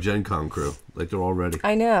like my Gen Con crew. Like they're all ready.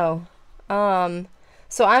 I know.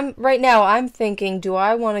 So I'm thinking, do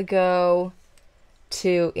I want to go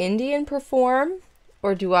to Indy and perform,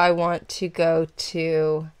 or do I want to go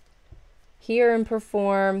to here and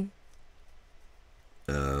perform?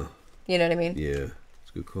 You know what I mean? Yeah, it's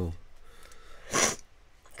a good call.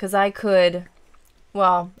 Because I could,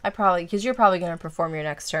 well, because you're probably going to perform your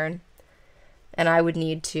next turn, and I would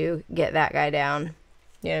need to get that guy down.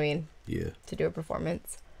 You know what I mean? Yeah. To do a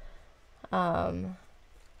performance. So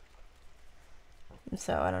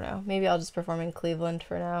I don't know. Maybe I'll just perform in Cleveland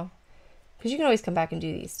for now, because you can always come back and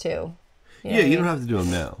do these too. You don't have to do them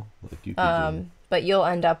now. Like you can but you'll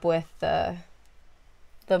end up with the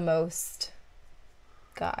most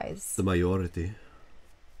guys. the majority.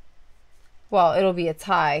 Well, it'll be a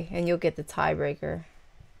tie, and you'll get the tiebreaker.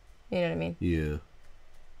 You know what I mean? Yeah.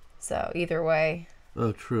 So either way.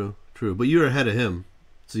 Oh, true. But you're ahead of him,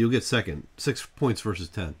 so you'll get second. 6 points versus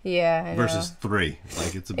 10. Yeah, I know. Versus 3.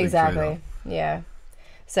 Like it's a big exactly. trade-off. Yeah.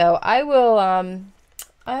 So I will.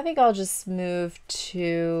 I think I'll just move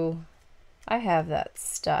to. I have that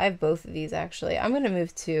stuff. I have both of these actually. I'm gonna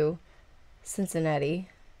move to Cincinnati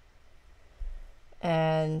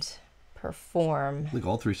and perform. Like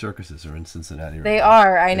all 3 circuses are in Cincinnati. Right they now.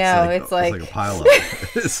 are. I know. It's like a pile of them.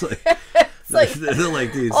 It's like they're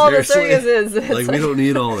like, dude, all the seriously? circuses. Like we don't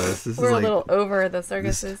need all this. This we're is a like, little over the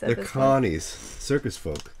circuses. They're Connie's circus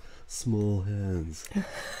folk. Small hands.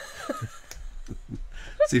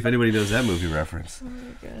 See if anybody knows that movie reference. Oh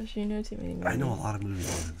my gosh, you know too many movies. I know a lot of movie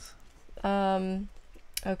ones.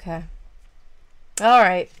 Okay. All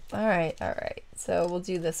right. So we'll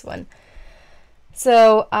do this one.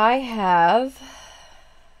 So I have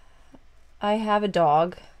a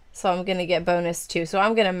dog, so I'm gonna get bonus 2. So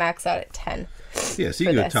I'm gonna max out at 10. Yeah, so you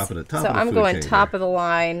can go top of the top. So of the I'm food going chain top there. of the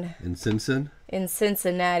line In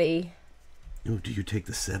Cincinnati. Oh, do you take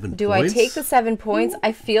the 7 Do points? I take the 7 points?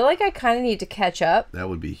 I feel like I kind of need to catch up. That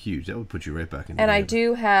would be huge. That would put you right back in. And I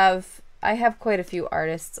have quite a few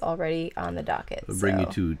artists already on the docket. It'll bring you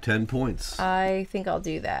to 10 points. I think I'll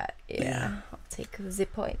do that. Yeah. I'll take the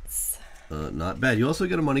points. Not bad. You also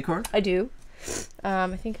get a money card? I do.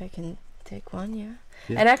 I think I can take one, yeah.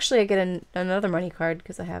 And actually I get another money card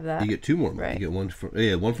because I have that. You get 2 more money. Right. You get one for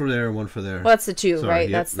there and one for there. Well, that's the 2, Sorry, right?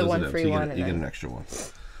 yep, That's the one free one. You get an extra one.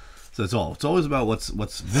 So it's always about what's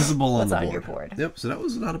visible on the board. On your board. Yep. So that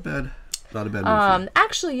was not a bad Not a bad move.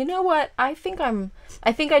 Actually, you know what? I think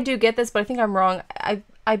I do get this, but I think I'm wrong.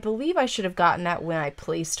 I believe I should have gotten that when I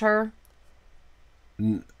placed her.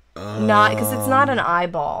 Not because it's not an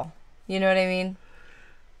eyeball. You know what I mean?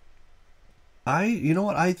 You know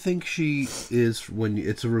what? I think she is when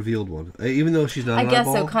it's a revealed one. Even though she's not an eyeball. I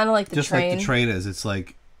guess so, kind of like the just train. Like the train is. It's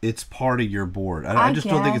like, it's part of your board. I just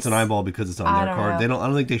don't think it's an eyeball because it's on their card. Know. I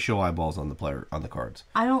don't think they show eyeballs on the cards.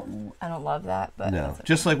 I don't love that, but no. Okay.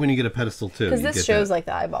 Just like when you get a pedestal too. Because this shows like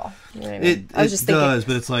the eyeball. You know what I mean? I was just thinking, does,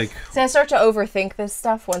 but it's like. See, I start to overthink this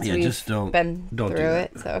stuff once we've just don't been through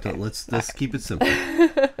it. So okay. Let's keep it simple.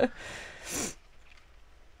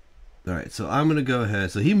 All right, so I'm gonna go ahead.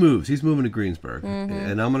 So he moves. He's moving to Greensburg,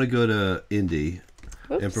 and I'm gonna go to Indy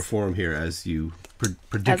and perform here as you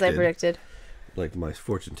predicted. As I predicted. Like my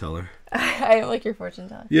fortune teller. I don't like your fortune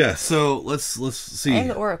teller. Yeah. So let's see. And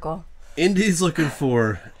the oracle. Indy's looking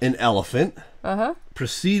for an elephant.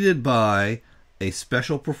 Preceded by a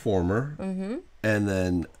special performer, and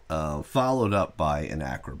then followed up by an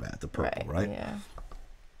acrobat. The purple, right? Yeah.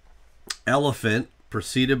 Elephant.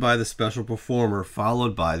 Preceded by the special performer,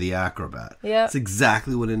 followed by the acrobat. Yeah, it's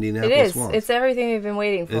exactly what Indianapolis wants. It's everything they've been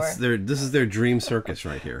waiting for. This is their dream circus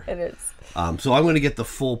right here. It is. So I'm going to get the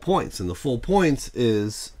full points, and the full points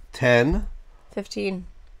is 10. 15.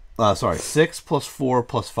 6 plus 4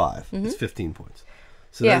 plus 5. It's 15 points.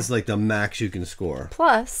 So that's like the max you can score.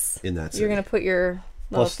 Plus, in that city. You're going to put your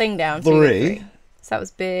little thing down. 3. So that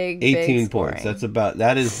was big. 18 points.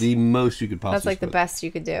 That is the most you could possibly. That's like the best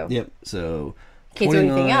you could do. Yep. So. Can't do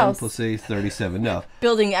anything else. Plus 8, 37. No.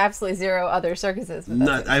 Building absolutely zero other circuses.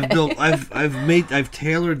 I've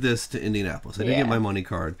tailored this to Indianapolis. I didn't get my money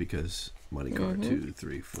card because money card 2,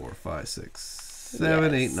 3, 4, 5, 6,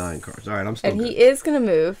 7, 8, 9 cards. All right, I'm still. And he is gonna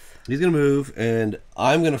move. He's gonna move, and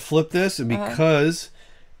I'm gonna flip this, and because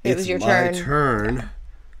it's my turn,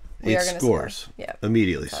 it scores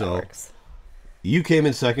immediately. So you came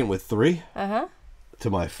in second with 3. To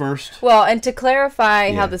my first. Well, and to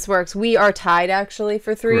clarify how this works, we are tied actually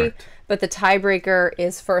for 3. Correct. But the tiebreaker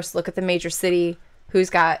is first look at the major city. Who's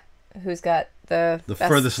got the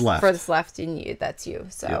furthest left? Furthest left, and that's you.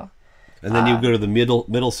 So. And then you go to the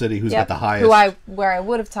middle city. Who's got the highest? Where I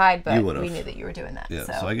would have tied, but we knew that you were doing that. Yeah.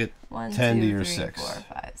 So I get 1, 10 2, to your 3, 6. 4,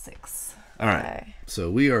 5, 6. All right. Okay. So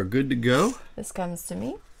we are good to go. This comes to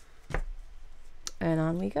me, and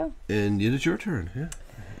on we go. And it's your turn. Yeah.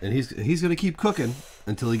 And he's going to keep cooking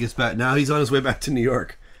until he gets back. Now he's on his way back to New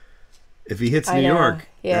York. If he hits New York,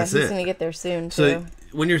 that's he's going to get there soon, too. So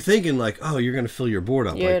when you're thinking like, oh, you're going to fill your board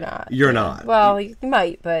up. You're not. You're not. Well, you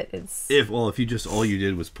might, but it's... If you just, all you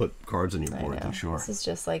did was put cards on your board, then sure. This is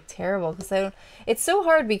just like terrible because it's so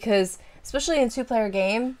hard because, especially in a 2-player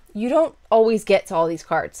game, you don't always get to all these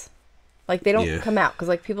cards. Like, they don't come out because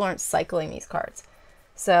like people aren't cycling these cards.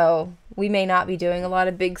 So we may not be doing a lot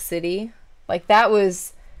of big city. Like, that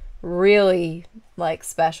was... really like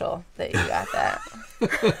special that you got that.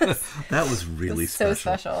 That was really so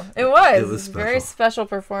special. It was special. Very special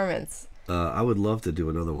performance. I would love to do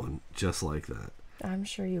another one just like that. I'm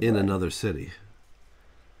sure you in would. Another city,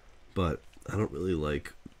 but I don't really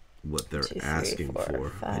like what they're asking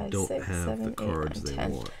for. I don't have the cards they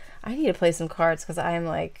want. I need to play some cards because I am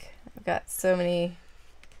like, I've got so many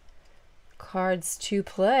cards to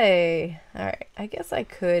play. All right, I guess I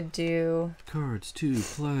could do cards to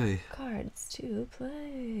play.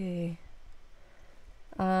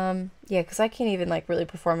 Yeah, because I can't even like really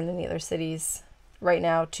perform in any other cities right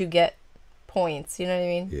now to get points. You know what I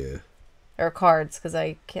mean? Yeah. Or cards, because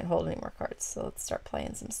I can't hold any more cards. So let's start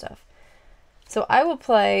playing some stuff. So I will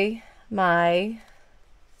play my.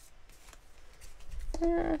 Do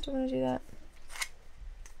I want to do that?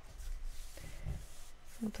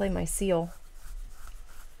 I'll play my seal.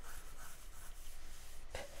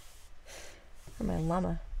 Or my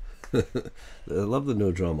llama. I love the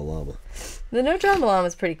no drama llama. The no drama llama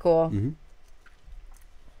is pretty cool.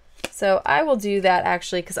 So I will do that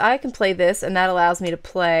actually because I can play this and that allows me to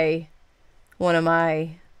play one of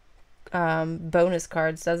my bonus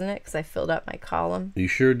cards, doesn't it? Because I filled up my column. You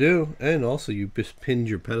sure do. And also you just pinned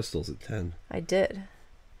your pedestals at 10. I did.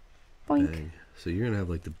 Boink. Dang. So you're going to have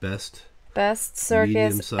like the best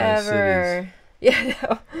circus ever. Cities. Yeah,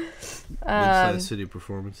 no. Mid-sized city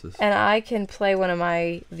performances. And I can play one of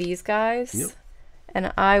these guys. Yep.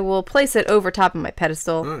 And I will place it over top of my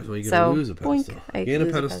pedestal. All right, so you're going to lose a pedestal. Gain a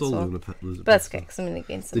pedestal, lose a pedestal. But that's okay, because I'm going to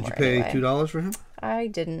gain some more. Did you pay anyway. $2 for him? I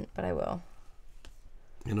didn't, but I will.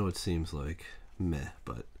 I know it seems like meh,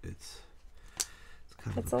 but it's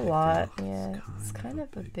kind of a lot. Deal. Yeah, it's kind of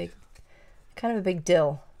a big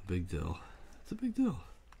deal. Big deal. It's a big deal.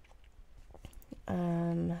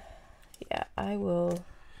 Yeah, I will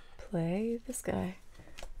play this guy.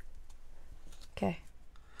 Okay,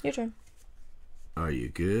 your turn. Are you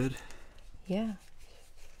good? Yeah.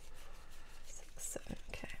 6, 7.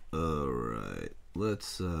 Okay. All right. Let's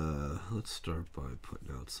start by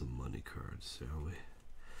putting out some money cards, shall we?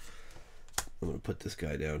 I'm gonna put this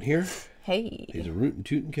guy down here. Hey. He's a rootin'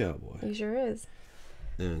 tootin' cowboy. He sure is.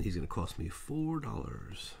 And he's gonna cost me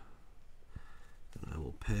 $4. And I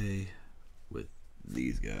will pay with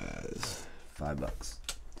these guys $5.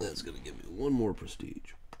 That's gonna give me one more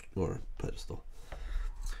prestige or pedestal.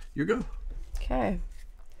 Your go. Okay.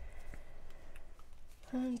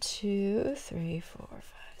 1, 2, 3, 4, 5,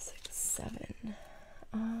 6, 7.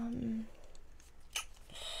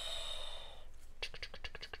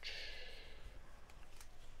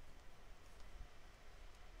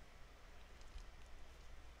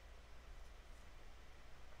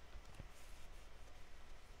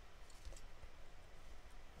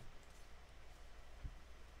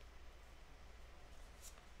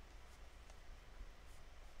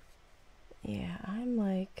 Yeah, I'm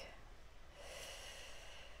like,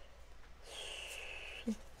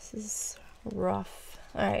 this is rough.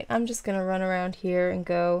 All right, I'm just gonna run around here and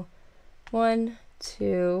go 1,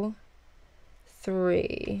 2,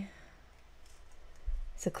 3.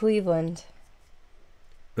 It's a Cleveland.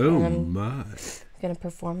 Oh my. Gonna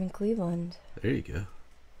perform in Cleveland. There you go.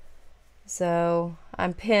 So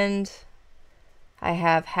I'm pinned. I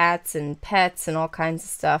have hats and pets and all kinds of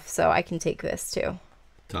stuff, so I can take this too.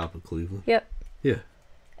 Top of Cleveland? Yep. Yeah.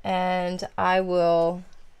 And I will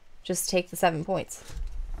just take the 7 points.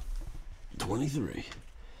 23.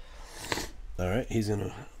 All right, he's going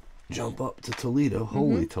to jump up to Toledo.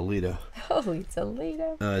 Holy Toledo. Holy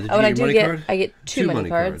Toledo. Did you and get your money card? I get two money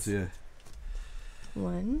cards. Yeah.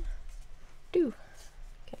 1, 2.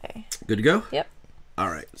 Okay. Good to go? Yep. All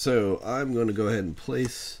right, so I'm going to go ahead and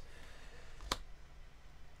place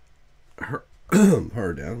her,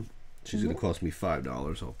 her down. She's going to cost me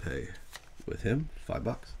 $5. I'll pay with him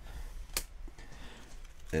 $5.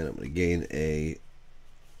 And I'm going to gain a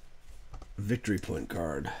victory point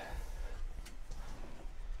card.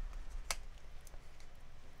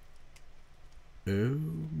 Oh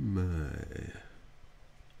my.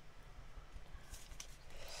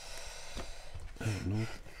 I don't know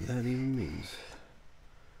what that even means.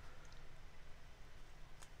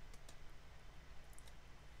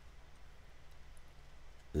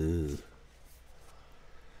 Ugh.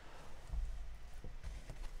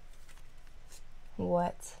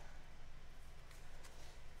 What?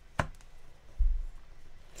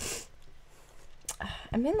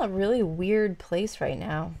 I'm in a really weird place right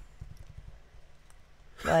now.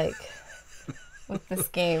 Like, with this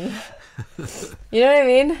game. You know what I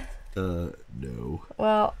mean? No.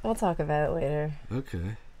 Well, we'll talk about it later.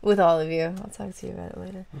 Okay. With all of you. I'll talk to you about it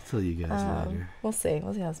later. I'll tell you guys later. We'll see.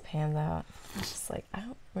 We'll see how this pans out. I'm just like, I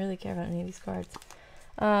don't really care about any of these cards.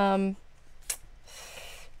 All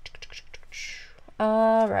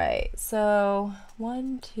right. So,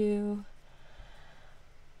 1, 2.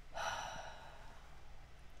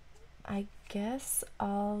 I guess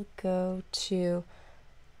I'll go to...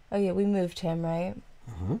 Oh, yeah, we moved him, right?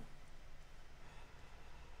 Uh-huh.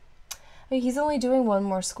 Oh, he's only doing one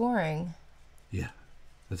more scoring. Yeah,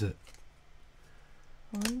 that's it.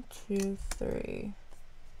 1, 2, 3.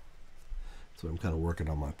 So I'm kind of working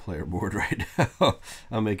on my player board right now.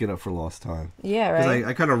 I'm making up for lost time. Yeah, right. Because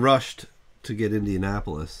I kind of rushed to get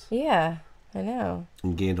Indianapolis. Yeah, I know.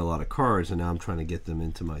 And gained a lot of cards, and now I'm trying to get them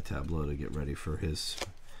into my tableau to get ready for him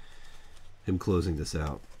closing this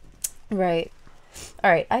out. Right.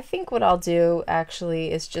 All right. I think what I'll do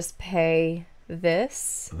actually is just pay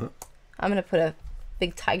this. Uh-huh. I'm gonna put a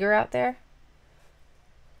big tiger out there.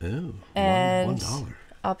 Oh, and $1.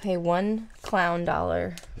 I'll pay $1 clown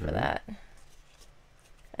for that.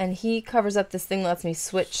 And he covers up this thing that lets me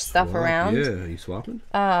switch stuff around. Yeah, are you swapping?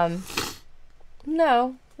 No,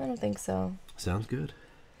 I don't think so. Sounds good.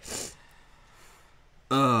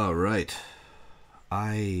 All right.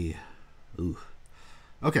 Ooh.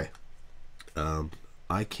 Okay.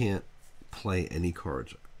 I can't play any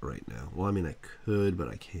cards right now. Well, I mean, I could, but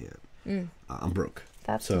I can't. I'm broke.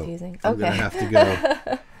 That's confusing. I'm gonna have to go.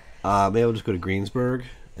 Maybe I'll just go to Greensburg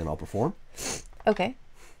and I'll perform. Okay.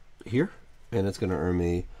 Here, and it's gonna earn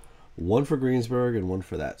me 1 for Greensburg and 1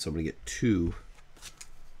 for that. So I'm gonna get two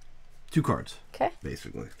cards. Okay.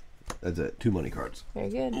 Basically, that's it. 2 money cards. Very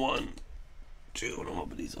good. 1, 2, and I'm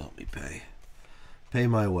hoping these will help me pay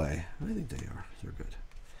my way. I think they are. They're good.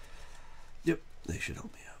 Yep, they should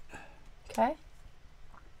help me out. Okay.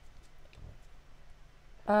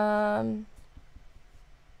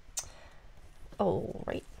 Oh,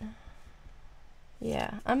 right.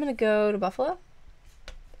 Yeah, I'm gonna go to Buffalo.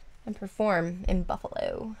 and perform in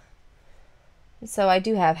Buffalo. So I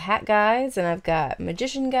do have hat guys and I've got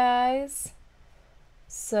magician guys.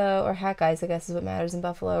 So, or hat guys, I guess is what matters in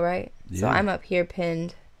Buffalo, right? Yeah. So I'm up here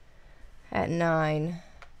pinned at 9.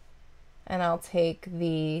 And I'll take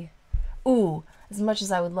the... Ooh, as much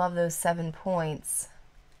as I would love those 7 points.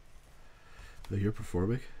 Oh, you're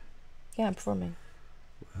performing? Yeah, I'm performing.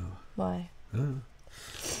 Wow. Why?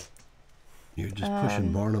 You're just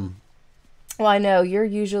pushing Barnum. Well, I know. You're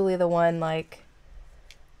usually the one, like,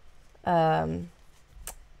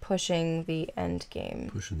 pushing the end game.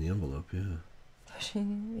 Pushing the envelope, yeah.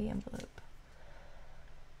 Pushing the envelope.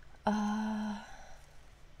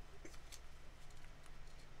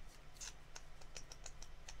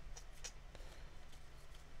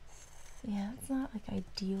 Yeah, it's not, like,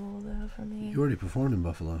 ideal, though, for me. You already performed in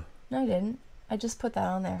Buffalo. No, I didn't. I just put that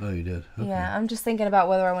on there. Oh, you did? Okay. Yeah, I'm just thinking about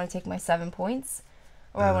whether I want to take my 7 points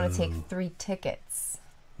or I want to take 3 tickets.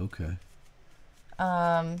 Okay.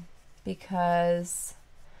 Because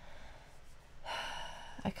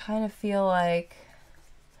I kind of feel like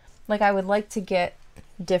I would like to get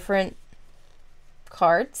different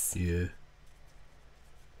cards. Yeah.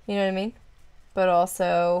 You know what I mean? But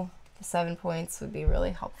also the 7 points would be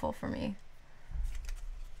really helpful for me.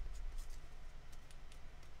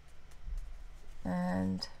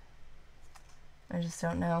 And I just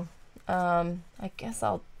don't know. I guess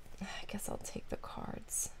I'll take the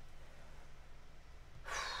cards.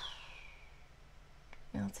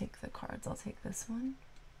 I'll take the cards. I'll take this one.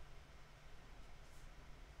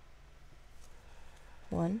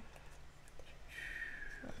 1.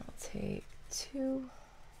 I'll take 2.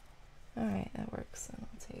 Alright, that works. And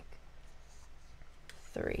I'll take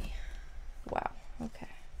 3. Wow, okay.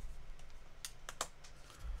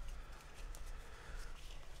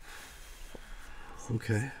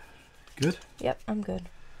 Okay. Good? Yep, I'm good.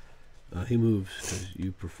 He moves because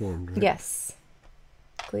you performed, right? Yes.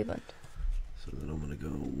 Cleveland. So then I'm going to go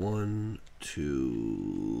 1,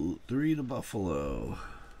 2, 3 to Buffalo.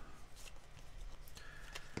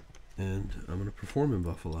 And I'm going to perform in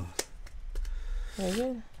Buffalo. Very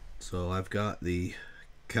good. So I've got the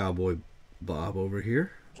Cowboy Bob over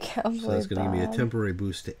here. Cowboy So that's going to give me a Bob. temporary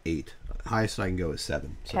boost to 8. Highest I can go is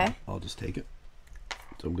 7. So Okay. I'll just take it.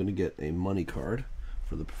 So I'm going to get a money card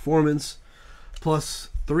for the performance, plus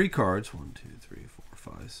 3 cards. 1, 2, 3,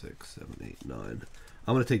 4, 5, 6, 7, 8, 9.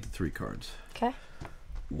 I'm going to take the 3 cards. Okay.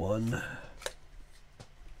 1.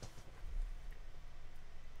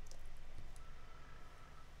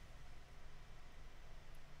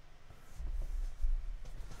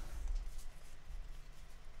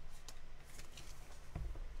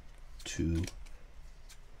 2,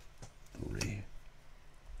 3.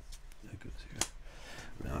 That goes here.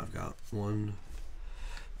 Now I've got 1.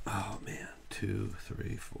 Oh man. 2,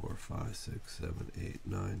 3, 4, 5, 6, 7, 8,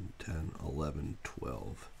 9, 10, 11,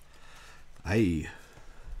 12. Aye.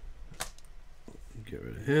 Get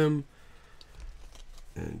rid of him.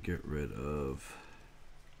 And get rid of...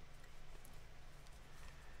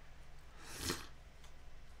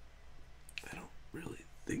 I don't really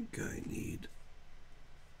think I need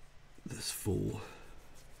this fool.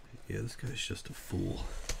 Yeah, this guy's just a fool.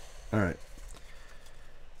 Alright.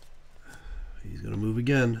 He's gonna move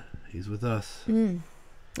again. He's with us.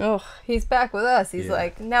 Oh, he's back with us. He's Yeah.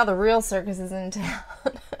 like, now the real circus is in town.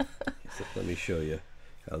 So let me show you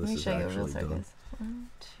how this is actually done. 1,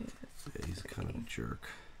 2. Yeah, he's kind of a jerk.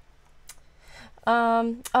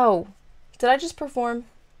 Oh, did I just perform?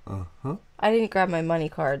 Uh-huh. I didn't grab my money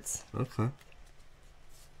cards. Okay.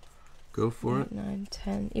 Go for 8, it. 9,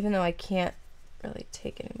 10. Even though I can't really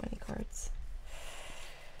take any money cards.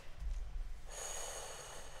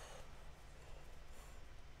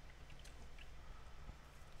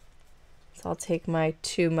 So I'll take my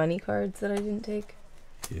 2 money cards that I didn't take.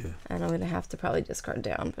 Yeah. And I'm going to have to probably discard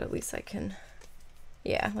down, but at least I can...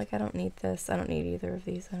 Yeah, like I don't need this. I don't need either of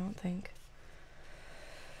these, I don't think.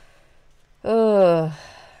 Ugh,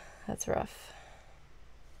 that's rough.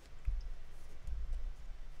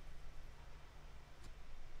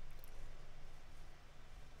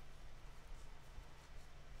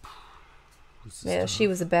 Yeah, she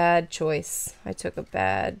was a bad choice. I took a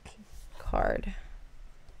bad card.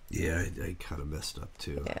 Yeah, I kind of messed up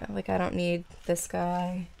too. Yeah, like I don't need this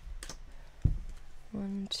guy.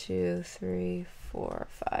 1, 2, 3, 4,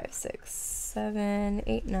 5, 6, 7,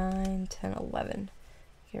 8, 9, 10, 11.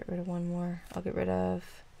 Get rid of 1 more. I'll get rid of...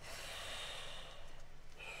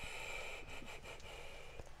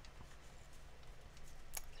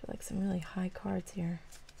 There are like some really high cards here.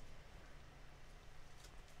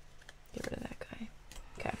 Get rid of that guy.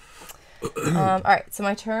 Okay. All right, so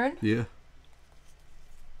my turn. Yeah.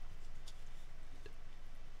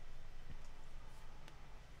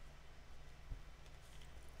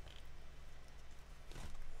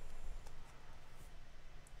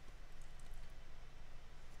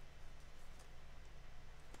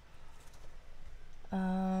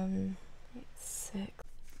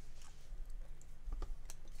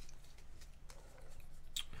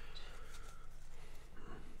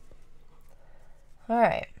 All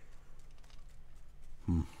right.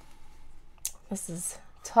 This is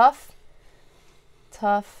tough.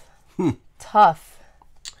 Tough. Tough.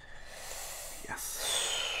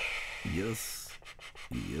 Yes. Yes.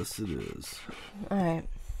 Yes, it is. All right.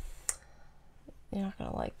 You're not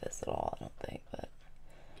gonna like this at all, I don't think. But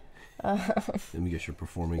let me guess, you're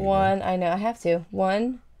performing one. again. I know. I have to.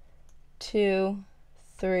 1, 2,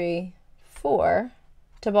 3, 4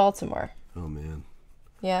 to Baltimore. Oh man.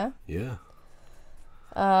 Yeah. Yeah.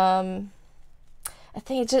 I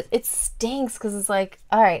think it stinks because it's like,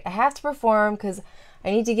 all right, I have to perform because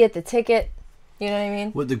I need to get the ticket. You know what I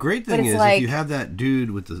mean? What the great thing is, like, if you have that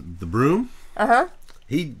dude with the broom,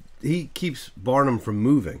 he keeps Barnum from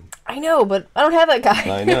moving. I know, but I don't have that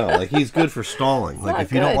guy. I know, like he's good for stalling. Like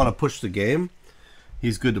if you don't good. want to push the game,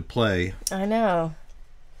 he's good to play. I know.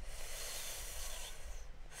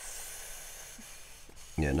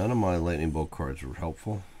 Yeah, none of my lightning bolt cards were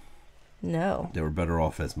helpful. No. They were better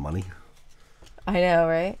off as money. I know,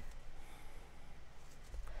 right?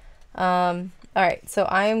 All right, so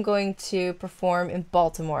I am going to perform in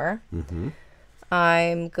Baltimore.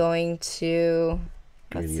 I'm going to,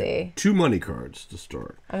 let's see. 2 money cards to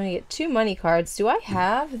start. I'm going to get 2 money cards. Do I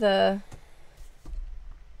have the...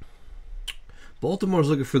 Baltimore's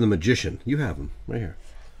looking for the magician. You have him right here.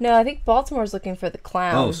 No, I think Baltimore's looking for the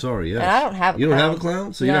clown. Oh, sorry, yes. And I don't have a You clown. don't have a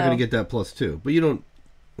clown? So you're not going to get that +2. But you don't...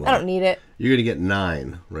 Well, I don't need it. You're going to get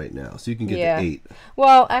 9 right now. So you can get the 8.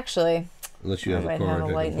 Well, actually... Unless you have a card have a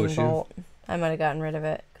that lightning can push bolt. I might have gotten rid of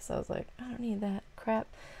it because I was like, I don't need that crap.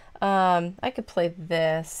 I could play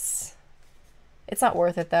this. It's not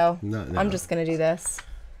worth it though. No. I'm just gonna do this.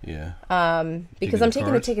 Yeah. Because I'm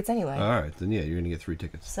taking the tickets anyway. All right, then yeah, you're gonna get 3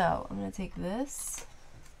 tickets. So I'm gonna take this,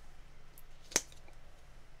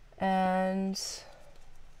 and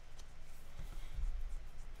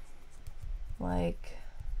like,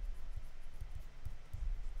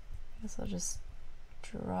 I guess I'll just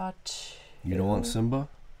draw 2. You don't want Simba?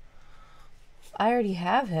 I already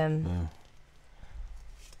have him. No.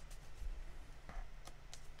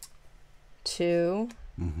 2.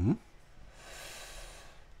 Mm-hmm.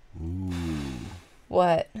 Ooh.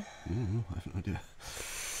 What? I have no idea.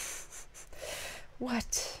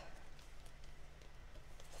 What?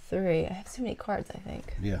 3. I have too many cards, I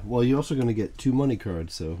think. Yeah. Well, you're also gonna get 2 money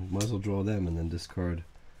cards, so might as well draw them and then discard.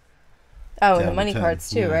 Oh, and the money cards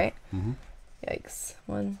too, yeah. right? Mm-hmm. Yikes.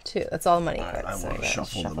 1, 2. That's all the money cards. I So want to gotta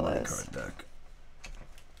shuffle the money those. card deck.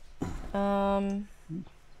 Oh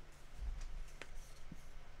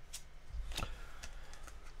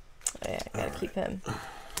yeah, I gotta keep him.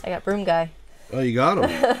 I got Broom Guy. Oh, you got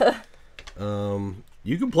him.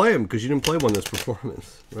 You can play him because you didn't play one this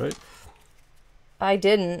performance, right? I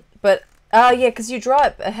didn't, but yeah, because you draw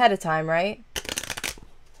it ahead of time, right?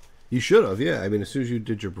 You should have, yeah. I mean, as soon as you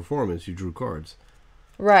did your performance, you drew cards.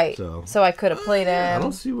 Right. So I could have played him. I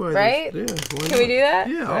don't see why. Right? Yeah, why Can we not? do that?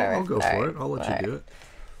 Yeah, I'll go for it. I'll let you do it.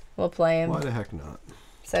 We'll play him. Why the heck not?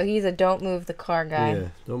 So he's a don't move the car guy. Yeah,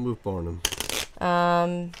 don't move Barnum. All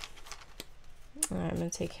right, I'm gonna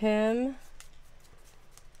take him.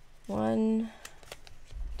 1,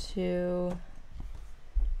 2,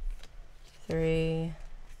 3,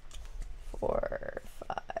 4,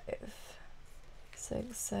 5,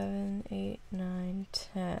 6, 7, 8, 9,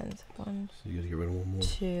 10. 1, So you gotta get rid of 1 more.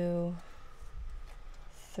 2,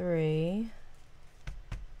 3.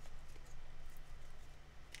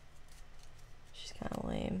 She's kind of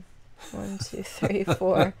lame. 1, 2, 3,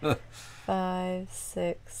 4, 5,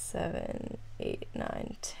 6, 7, 8,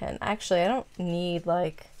 9, 10. Actually, I don't need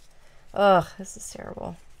like. Ugh, this is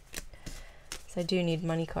terrible. So I do need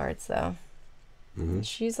money cards though. Mm-hmm.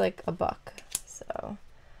 She's like $1, so.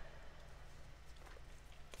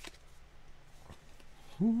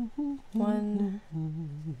 1,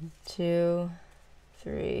 2,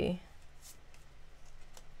 3,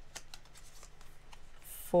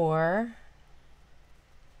 4.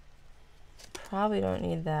 Probably don't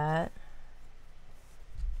need that.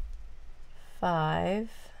 5,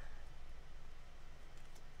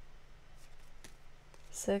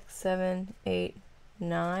 6, 7, 8,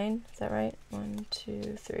 9. Is that right? 1,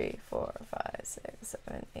 2, 3, 4, 5, 6,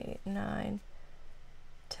 7, 8, 9,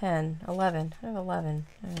 10, 11. I have 11.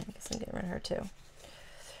 I guess I'm getting rid of her too.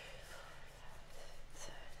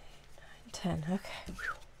 7, 8, 9, 10. Okay.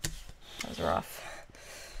 That was rough.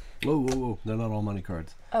 Whoa, whoa, whoa. They're not all money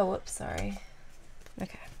cards. Oh, whoops. Sorry.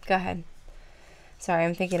 Okay. Go ahead. Sorry,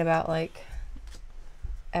 I'm thinking about like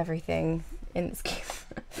everything in this game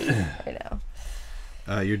right now.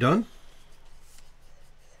 You're done?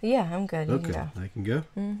 Yeah, I'm good. You Okay, can go. I can go?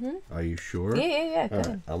 Mm-hmm. Are you sure? Yeah, good.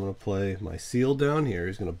 All right, I'm going to play my seal down here.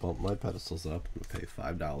 He's going to bump my pedestals up. I'm going to pay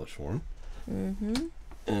 $5 for him.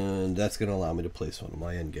 And that's going to allow me to place one of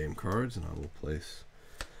my endgame cards, and I will place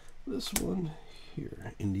this one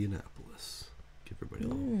here, Indianapolis. Give everybody a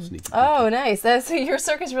little sneaky peek. Oh, nice. So your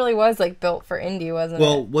circus really was like built for Indy, wasn't it?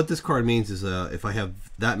 Well, what this card means is if I have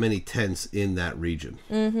that many tents in that region,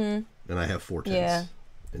 and I have 4 tents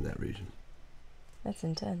in that region. That's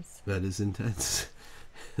intense. That is intense.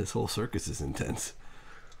 This whole circus is intense.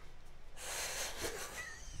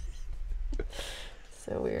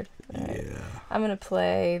 So weird. All right. Yeah. I'm going to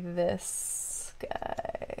play this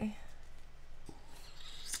guy.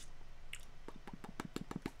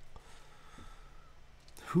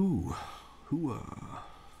 Don't want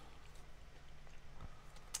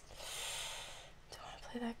to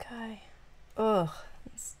play that guy. Ugh,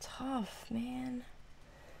 it's tough, man.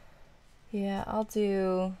 Yeah, I'll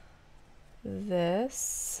do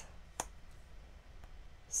this.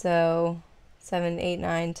 So 7, 8,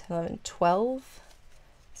 9, 10, 11, 12.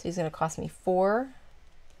 So he's going to cost me 4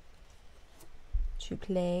 to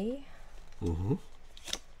play.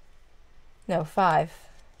 No, 5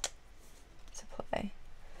 to play.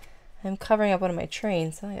 I'm covering up one of my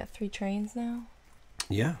trains, so I got 3 trains now.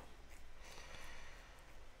 Yeah.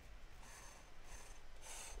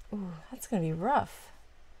 Ooh, that's going to be rough.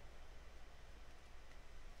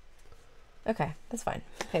 Okay, that's fine.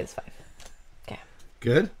 Okay, that's 5. Okay.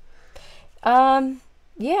 Good?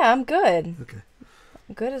 Yeah, I'm good. Okay.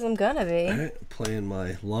 Good as I'm gonna be. All right, playing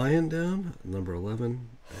my lion down, number 11.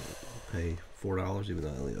 I'll pay $4, even though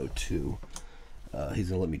I only owe 2. He's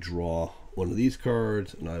gonna let me draw one of these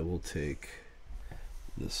cards, and I will take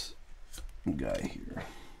this guy here.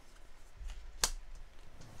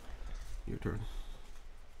 Your turn.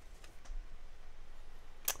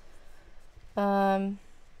 All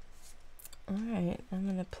right, I'm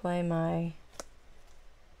gonna play my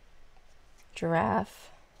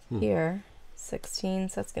giraffe here. 16,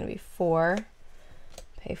 so that's going to be 4.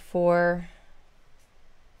 Pay 4.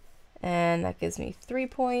 And that gives me 3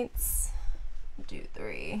 points. Do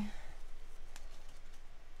 3.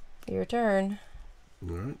 Your turn.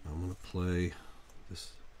 All right, I'm going to play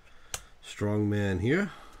this strong man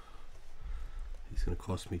here. He's going to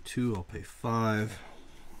cost me 2. I'll pay 5.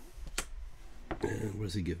 And what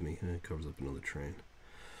does he give me? It covers up another train.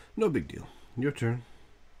 No big deal. Your turn.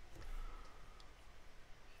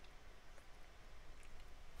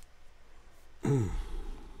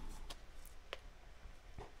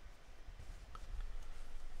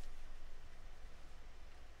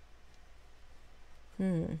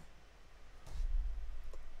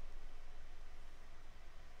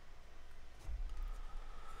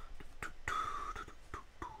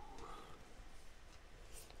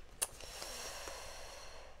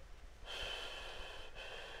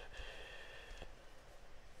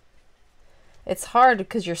 It's hard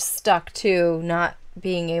because you're stuck to not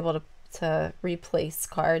being able to replace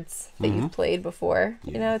cards that you've played before.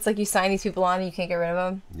 Yeah. You know, it's like you sign these people on and you can't get rid of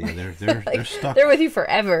them. Yeah, they're like, they're stuck. They're with you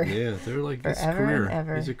forever. Yeah, they're like forever career. And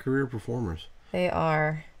ever. These are career performers. They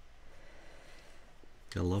are.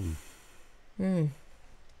 I love them.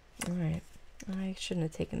 All right. I shouldn't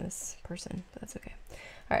have taken this person, but that's okay.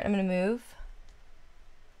 All right, I'm going to move.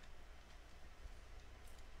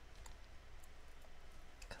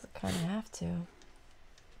 Because I kind of have to.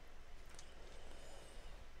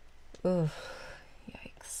 Ooh,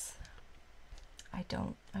 yikes. I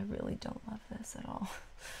really don't love this at all.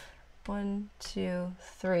 1, 2,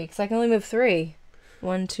 3. Because I can only move 3.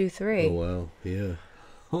 1, 2, 3. Oh, wow. Yeah.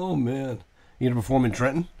 Oh, man. You gonna perform in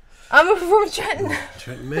Trenton? I'm gonna perform in Trenton.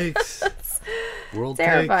 Trenton makes. World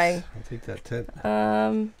terrifying. Takes. I'll take that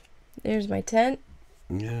tent. There's my tent.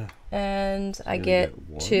 Yeah. And So I get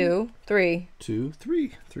 2, 3. 2,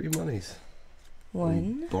 3. 3 monies. 1.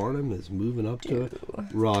 And Barnum is moving up to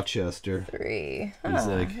Rochester. 3. He's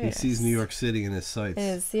he sees New York City in his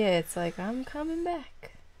sights. It's like, I'm coming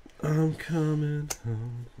back. I'm coming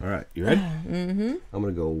home. All right, you ready? I'm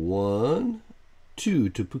gonna go 1, 2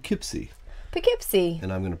 to Poughkeepsie. Poughkeepsie.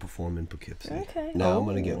 And I'm gonna perform in Poughkeepsie. Okay. Now I'm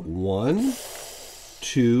gonna get 1,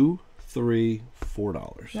 2, 3,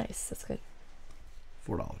 $4. Nice, that's good.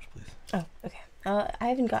 $4, please. Oh, okay. I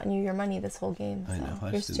haven't gotten you your money this whole game. So. I know. I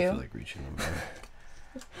Here's just 2. didn't feel like reaching over.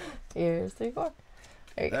 Here's 3, 4.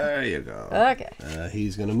 There you go. Okay.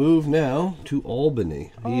 He's going to move now to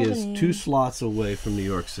Albany. He is 2 slots away from New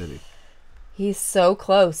York City. He's so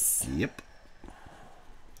close. Yep.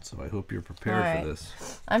 So I hope you're prepared for this.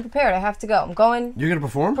 I'm prepared. I have to go. I'm going. You're going to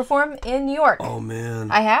perform? Perform in New York. Oh, man.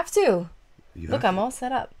 I have to. Look, I'm all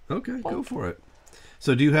set up. Okay, go for it.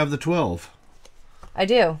 So do you have the 12? I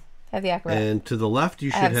do. I have the acrobat. And to the left,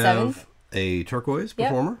 you should have a turquoise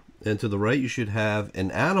performer. And to the right, you should have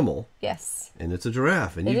an animal. Yes. And it's a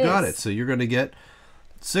giraffe. And you got it. So you're going to get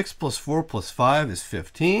 6 plus 4 plus 5 is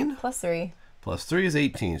 15. Plus 3. Plus 3 is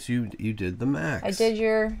 18. So you did the max. I did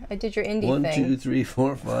your indie 1, thing. 2, 3,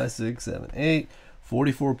 4, 5, 6, 7, 8.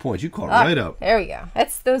 44 points. You caught right up. There we go.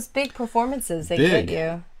 That's those big performances they get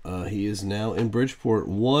you. He is now in Bridgeport,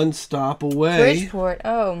 1 stop away. Bridgeport.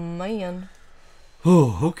 Oh, man.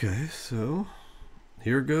 Oh, okay. So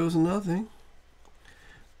here goes nothing.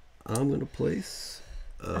 I'm going to place...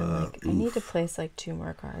 I need to place like 2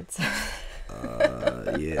 more cards.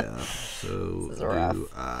 Yeah. So This is rough.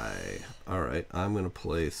 All right. I'm going to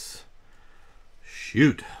place...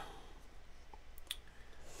 Shoot.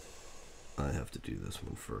 I have to do this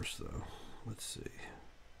one first, though. Let's see.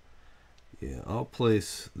 Yeah, I'll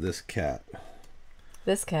place this cat.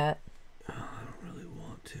 This cat. Oh, I don't really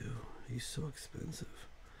want to. He's so expensive.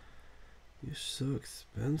 You're so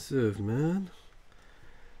expensive, man.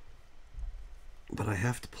 But I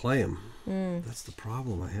have to play him. That's the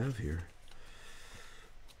problem I have here.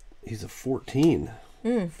 He's a 14.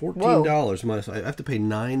 $14 minus. I have to pay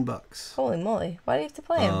 $9. Holy moly! Why do you have to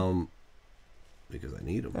play him? Because I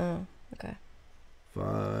need him. Oh, okay.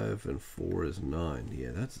 5 and 4 is 9.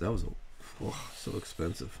 Yeah, that was so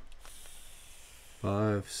expensive.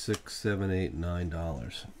 5, 6, 7, 8,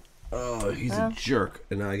 $9. Oh, he's a jerk.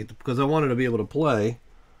 And now I get to, because I wanted to be able to play.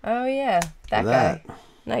 Oh yeah, that guy.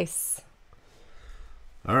 Nice.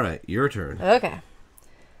 All right, your turn. Okay.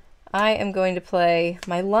 I am going to play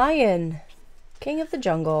my lion, king of the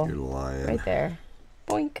jungle. Your lion. Right there.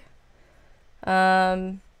 Boink.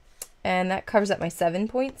 And that covers up my 7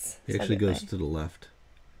 points. He actually goes to the left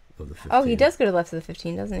of the 15. Oh, he does go to the left of the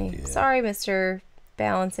 15, doesn't he? Yeah. Sorry, Mr.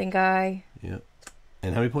 Balancing Guy. Yep.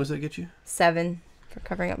 And how many points did that get you? 7 for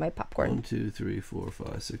covering up my popcorn. 1, 2, 3, 4,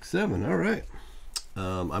 5, 6, 7. All right.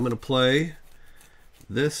 I'm going to play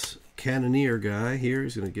this cannoneer guy here.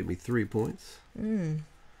 He's going to give me 3 points.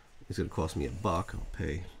 He's going to cost me $1. I'll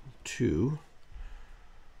pay 2.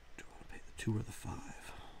 Do I want to pay the 2 or the 5?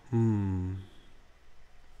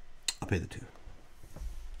 I'll pay the 2.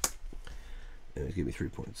 And he's give me 3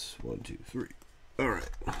 points. 1, 2, 3. All right.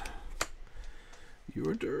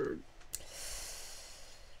 Your turn.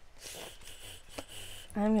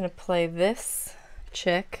 I'm going to play this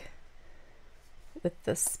chick with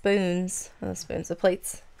the spoons. The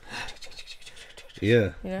plates.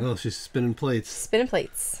 Yeah. You know? Oh, she's spinning plates. Spinning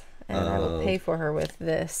plates. And I will pay for her with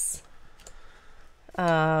this.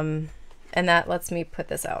 And that lets me put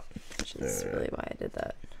this out, which is really why I did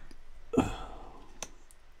that.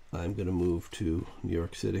 I'm going to move to New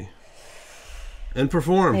York City and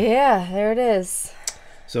perform. Yeah, there it is.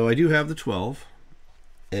 So I do have the 12,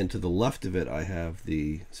 and to the left of it, I have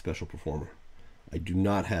the special performer. I do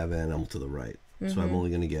not have an animal to the right, so I'm only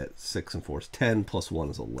going to get 6 and 4 is 10 plus 1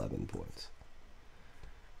 is 11 points.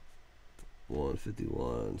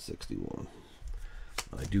 151, 61.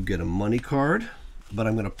 I do get a money card, but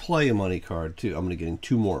I'm going to play a money card too. I'm going to get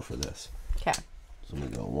 2 more for this. Okay. So I'm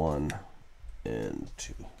going to go 1 and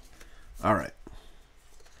 2. All right.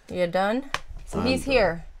 You done? So he's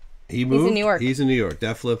here. He moved. He's in New York. He's in New York.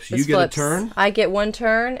 That flips. This you get flips. a turn. I get 1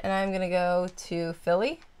 turn, and I'm going to go to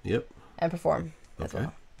Philly. Yep. And perform as Okay.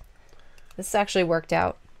 well. This actually worked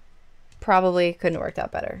out. Probably couldn't have worked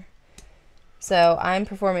out better. So I'm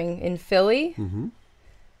performing in Philly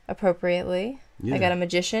appropriately. Yeah. I got a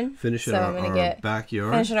magician. Finish in so our, I'm gonna our get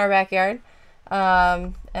backyard. Finish in our backyard.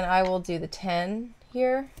 And I will do the 10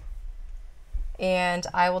 here. And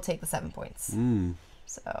I will take the 7 points.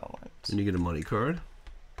 So 1, 2, And you get a money card.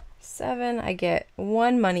 7. I get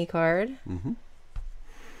 1 money card. And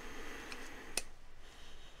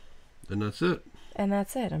that's it. And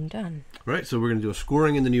that's it. I'm done. Right, so we're going to do a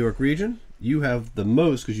scoring in the New York region. You have the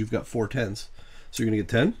most because you've got 4 10s. So you're going to get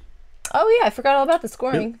 10. Oh, yeah. I forgot all about the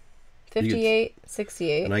scoring. Yep. 58,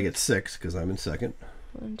 68. And I get 6 because I'm in second.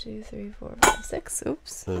 1, 2, 3, 4, 5, 6.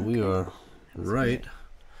 Oops. And we are right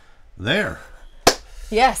there.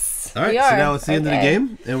 Yes. All right, we are. so now it's the end of the Okay.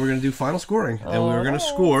 game, and we're going to do final scoring. And we're going to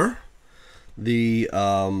score the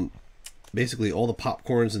basically all the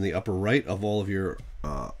popcorns in the upper right of all of your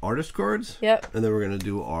artist cards. Yep. And then we're going to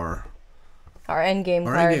do our end game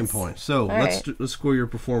cards. end game points. So All let's score your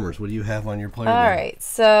performers. What do you have on your player All board? right.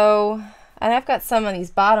 So, and I've got some on these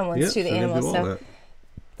bottom ones Yep, too, the so we're gonna animals. do all So, that.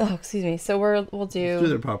 oh, excuse me. So we'll do, Let's do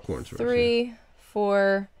their popcorns first. 3,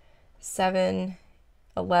 4, 7,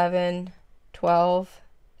 11, 12,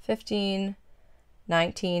 15,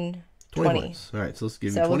 19, 20. points. All right, so let's give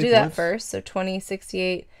you So 20 we'll do points. that first. So 20,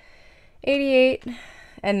 68, 88,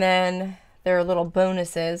 and then there are little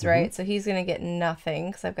bonuses, right? So he's going to get nothing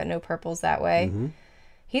because I've got no purples that way.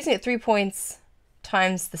 He's going to get 3 points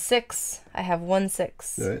times the 6. I have 1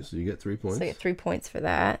 6. All right, so you get 3 points. So I get 3 points for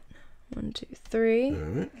that. 1, 2, 3. All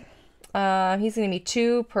right. He's going to be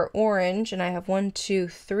 2 per orange, and I have 1, 2,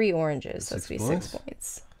 3 oranges. So that's going to be 6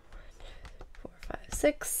 points. 4, 5,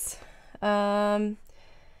 6.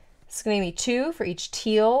 It's going to be 2 for each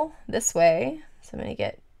teal this way. So I'm going to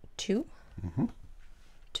get 2.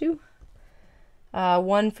 2.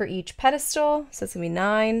 1 for each pedestal. So it's going to be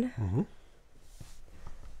 9.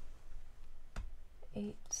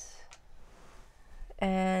 8.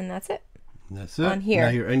 And that's it. That's it. On here. Now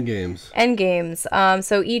your end games. End games.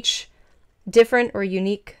 So each different or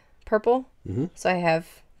unique purple. So I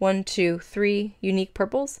have 1, 2, 3 unique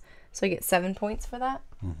purples. So I get 7 points for that.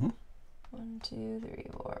 1, 2, 3,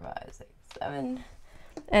 4, 5, 6, 7.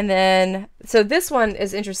 And then, so this one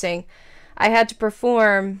is interesting. I had to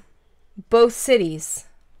perform both cities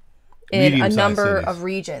in a number of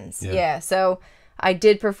regions. Yeah. So I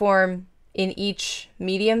did perform in each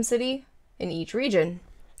medium city in each region.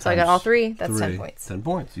 So I got all 3. That's 10 points. 10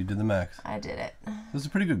 points. You did the max. I did it. This is a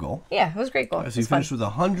pretty good goal. Yeah, it was a great goal. So you finished with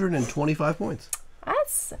 125 points.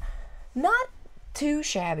 That's not too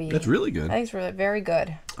shabby. That's really good. I think it's really very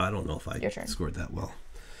good. I don't know if I Your turn. scored that well.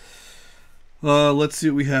 Let's see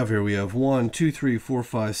what we have here. We have 1, 2, 3, 4,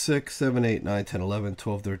 5, 6, 7, 8, 9, 10, 11,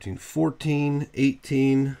 12, 13, 14,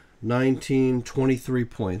 18, 19, 23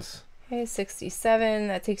 points. Okay, 67.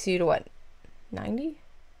 That takes you to what? 90?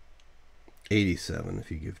 87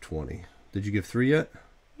 if you give 20. Did you give 3 yet?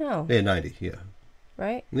 No. Yeah, 90. Yeah.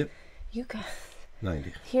 Right? Yep. You got.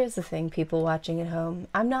 90. Here's the thing, people watching at home.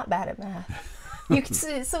 I'm not bad at math. You can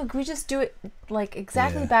see, so we just do it like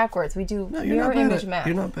exactly backwards. We do mirror image math.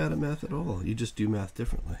 You're not bad at math at all. You just do math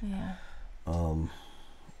differently. Yeah.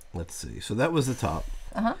 Let's see. So that was the top.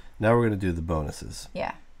 Uh-huh. Now we're going to do the bonuses.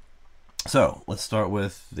 Yeah. So let's start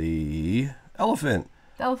with the elephant.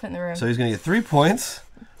 The elephant in the room. So he's going to get 3 points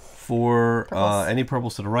for Purples. any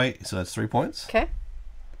purples to the right. So that's 3 points. Okay.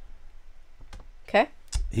 Okay.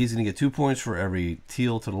 He's going to get 2 points for every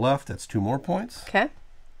teal to the left. That's 2 more points. Okay.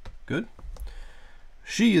 Good.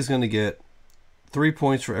 She is going to get 3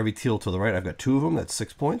 points for every teal to the right. I've got 2 of them. That's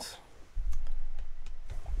 6 points.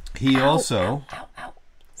 He also... Ow.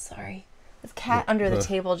 Sorry. This cat under the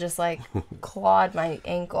table just like clawed my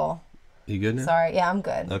ankle. You good now? Sorry. Yeah, I'm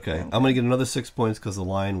good. Okay. I'm going to get another 6 points because the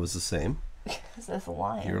lion was the same. Is this a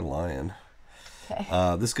lion? You're a lion.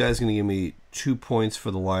 Okay. This guy's going to give me 2 points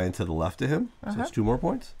for the lion to the left of him. So that's 2 more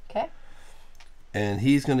points. Okay. And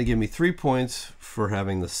he's going to give me 3 points for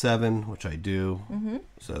having the 7, which I do.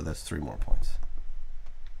 So that's 3 more points.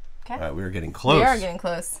 Okay. All right, we are getting close. We are getting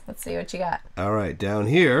close. Let's see what you got. All right, down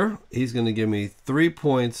here, he's going to give me 3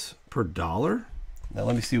 points per dollar. Now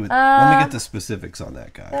let me see what. Let me get the specifics on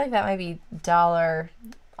that I feel guy. like that might be $1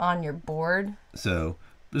 on your board. So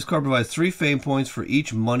this card provides 3 fame points for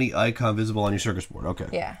each money icon visible on your circus board. Okay.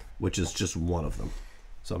 Yeah. Which is just one of them.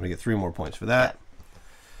 So I'm going to get 3 more points for that.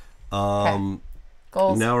 Okay.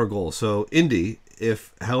 Goals. Now our goal. So Indy,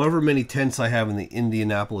 if however many tents I have in the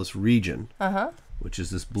Indianapolis region, which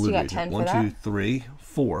is this blue you got region, 10 for 1, that? 2, 3,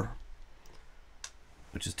 4,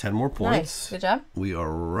 which is 10 more points. Nice. Good job. We are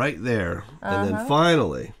right there. And then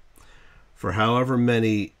finally, for however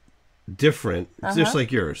many different, it's just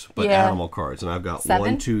like yours, but animal cards. And I've got 7?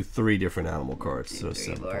 1, 2, 3 different animal cards. 2, So 3,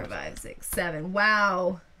 7 4, cards. 5, 6, 7.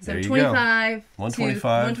 Wow. So There you 25. go. 125.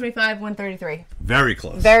 125, 133. Very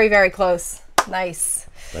close. Very, very close. Nice.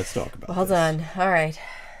 Let's talk about Well this. done. All right.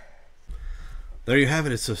 There you have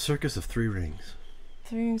it. It's a circus of 3 rings.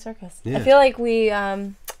 3 Ring Circus. Yeah. I feel like we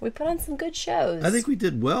put on some good shows. I think we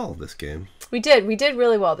did well this game. we did. We did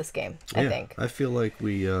really well this game, I Yeah, think. I feel like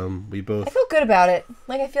we both. I feel good about it.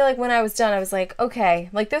 Like, I feel like when I was done, I was like, okay,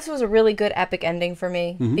 like this was a really good epic ending for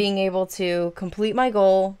me. Being able to complete my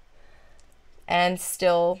goal and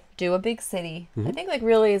still do a big city. I think, like,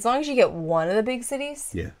 really, as long as you get one of the big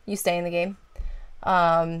cities, you stay in the game.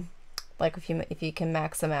 Like, if you can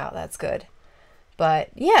max them out, that's good. But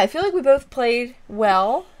yeah, I feel like we both played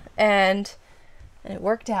well, and it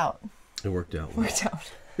worked out. It worked out. Worked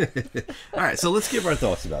out. All right, so let's give our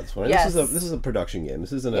thoughts about this one. Yes. This is a production game.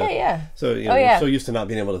 This isn't a Yeah. So Oh, we're so used to not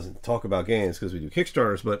being able to talk about games because we do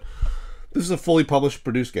Kickstarters, but this is a fully published,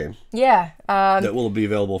 produced game Yeah. that will be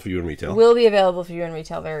available for you in retail. Will be available for you in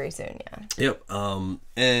retail very soon. Yeah. Yep.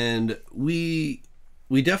 And we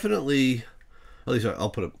definitely, at least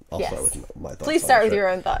I'll start with my thoughts. Please start with your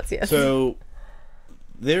own thoughts. Yes. So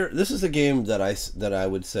this is a game that I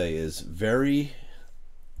would say is very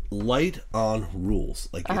light on rules.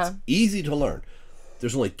 Like, it's easy to learn.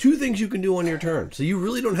 There's only 2 things you can do on your turn, so you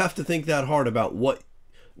really don't have to think that hard about what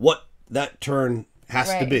that turn has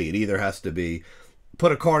to be. It either has to be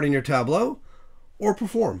put a card in your tableau, or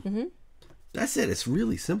perform. That's it. It's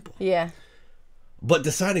really simple. Yeah. But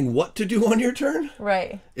deciding what to do on your turn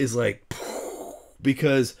is like,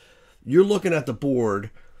 because you're looking at the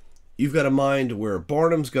board, you've got a mind where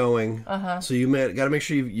Barnum's going, so you got to make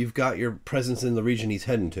sure you've got your presence in the region he's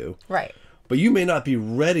heading to. Right. But you may not be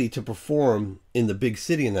ready to perform in the big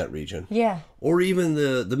city in that region. Yeah. Or even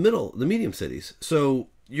the medium cities. So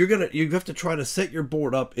you have to try to set your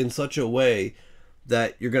board up in such a way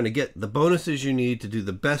that you're going to get the bonuses you need to do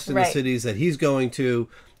the best in the cities that he's going to,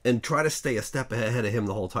 and try to stay a step ahead of him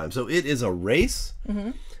the whole time. So it is a race.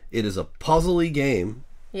 It is a puzzly game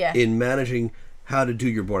in managing how to do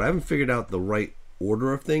your board. I haven't figured out the right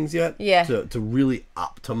order of things yet to really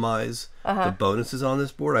optimize the bonuses on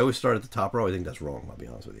this board. I always start at the top row. I think that's wrong, I'll be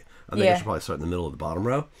honest with you. I think I should probably start in the middle of the bottom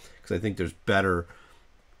row, because I think there's better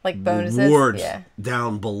like bonuses rewards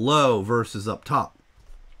down below versus up top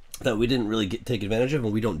that we didn't really take advantage of,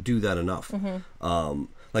 and we don't do that enough.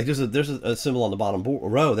 Like there's a symbol on the bottom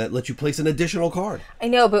row that lets you place an additional card. I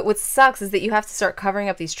know, but what sucks is that you have to start covering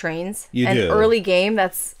up these trains. You and do. Early game,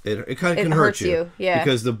 it kind of can hurt you.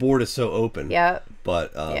 Because the board is so open. Yeah.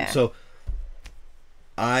 But so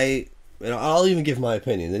I'll even give my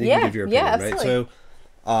opinion. Then you can give your opinion, right? So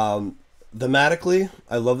thematically,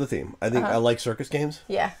 I love the theme. I think I like circus games.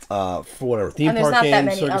 Yeah. For whatever theme park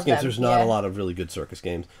games, circus games. There's not a lot of really good circus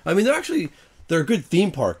games. I mean, they're good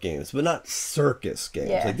theme park games, but not circus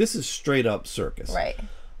games. Like this is straight up circus. Right.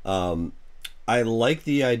 I like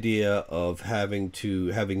the idea of having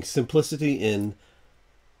simplicity in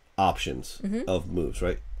options of moves,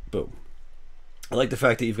 right? Boom. I like the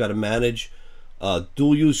fact that you've got to manage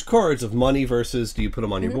dual use cards of money versus do you put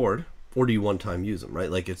them on your board or do you one time use them,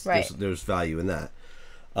 right? Like there's value in that.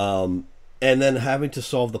 And then having to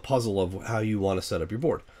solve the puzzle of how you want to set up your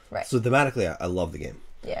board. Right. So thematically, I love the game.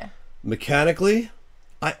 Yeah. Mechanically,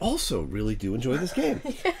 I also really do enjoy this game.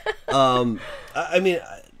 I mean,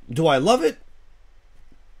 do I love it?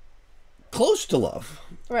 Close to love.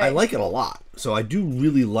 Right. I like it a lot. So I do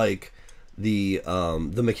really like the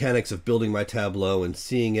mechanics of building my tableau and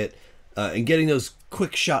seeing it and getting those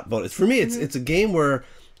quick shot bonus. For me, it's a game where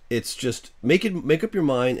it's just make up your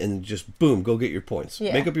mind and just boom, go get your points.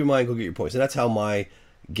 Make up your mind, go get your points. And that's how my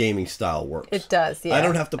gaming style works. It does. Yeah. I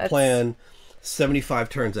don't have to plan 75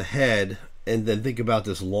 turns ahead and then think about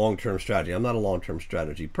this long-term strategy. I'm not a long-term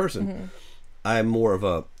strategy person. I'm more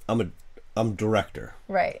of I'm director.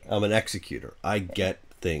 Right. I'm an executor. I get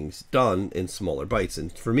things done in smaller bites,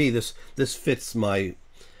 and for me this fits my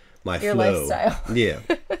your flow. Lifestyle. Yeah.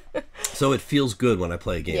 So it feels good when I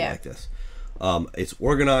play a game like this. It's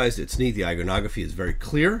organized, it's neat, the iconography is very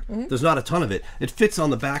clear. There's not a ton of it. It fits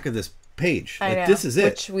on the back of this page. I know, this is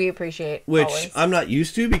it. Which we appreciate. Which always. I'm not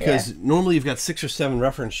used to, because normally you've got 6 or 7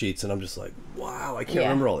 reference sheets and I'm just like, wow, I can't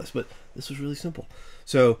remember all this. But this was really simple.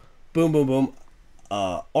 So boom, boom, boom.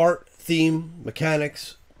 Art, theme,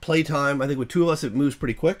 mechanics, playtime. I think with 2 of us it moves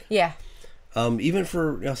pretty quick. Yeah. Even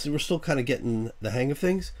for so we're still kind of getting the hang of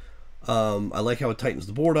things. I like how it tightens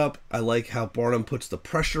the board up. I like how Barnum puts the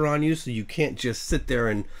pressure on you, so you can't just sit there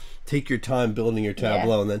and take your time building your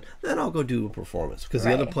tableau and then I'll go do a performance, because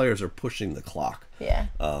the other players are pushing the clock. Yeah.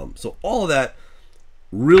 So all of that,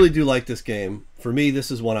 really do like this game. For me,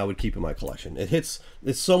 this is one I would keep in my collection. It's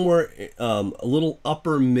somewhere a little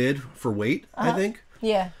upper mid for weight, I think.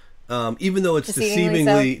 Yeah. Even though it's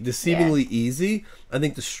deceivingly easy, I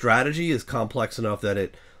think the strategy is complex enough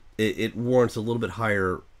that it warrants a little bit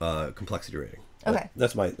higher complexity rating. Okay,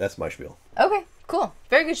 that's my spiel. Okay, cool,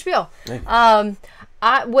 very good spiel. It's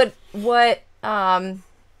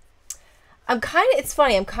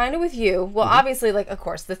funny. I'm kind of with you. Well, obviously, like, of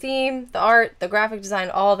course, the theme, the art, the graphic design,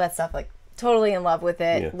 all of that stuff, like, totally in love with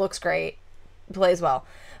it. Yeah. Looks great, plays well.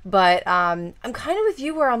 But I'm kind of with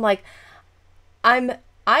you where I'm like,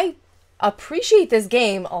 I appreciate this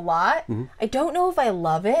game a lot. I don't know if I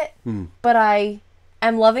love it, but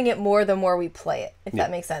I'm loving it more the more we play it, if that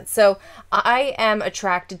makes sense. So I am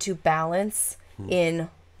attracted to balance in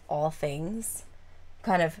all things.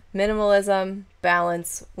 Kind of minimalism,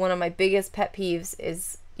 balance. One of my biggest pet peeves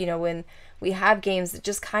is, when we have games that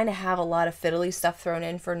just kind of have a lot of fiddly stuff thrown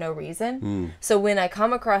in for no reason. So when I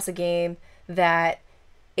come across a game that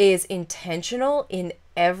is intentional in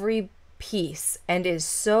every piece and is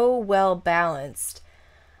so well balanced,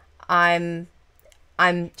 I'm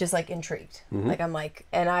just like intrigued.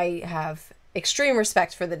 And I have extreme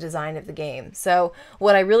respect for the design of the game. So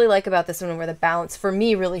what I really like about this one, where the balance for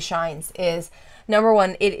me really shines, is number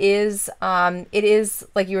one, it is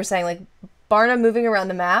like you were saying, like Barnum moving around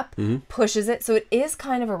the map pushes it. So it is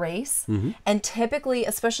kind of a race. And typically,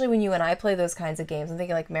 especially when you and I play those kinds of games, I'm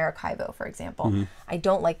thinking like Maracaibo, for example, I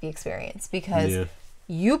don't like the experience because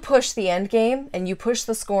you push the end game and you push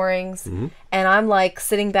the scorings. And I'm like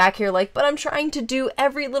sitting back here like, but I'm trying to do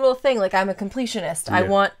every little thing. Like I'm a completionist. I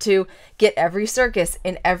want to get every circus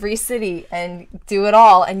in every city and do it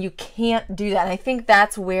all. And you can't do that. And I think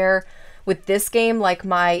that's where with this game, like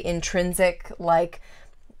my intrinsic, like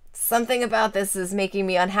something about this is making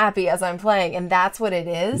me unhappy as I'm playing. And that's what it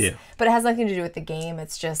is. Yeah. But it has nothing to do with the game.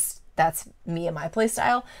 It's just, that's me and my play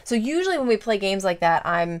style. So usually when we play games like that,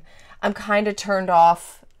 I'm kind of turned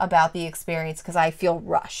off about the experience because I feel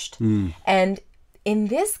rushed. And in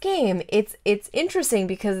this game, it's interesting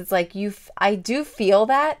because it's like I do feel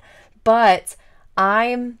that, but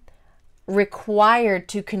I'm required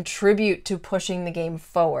to contribute to pushing the game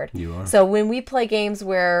forward. You are. So when we play games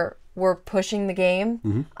where we're pushing the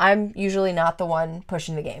game, I'm usually not the one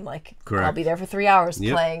pushing the game. Like I'll be there for 3 hours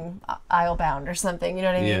playing Islebound or something, you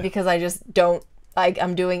know what I mean? Because I just don't,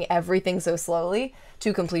 I'm doing everything so slowly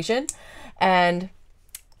to completion. And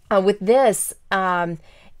with this,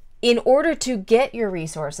 in order to get your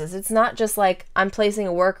resources, it's not just like I'm placing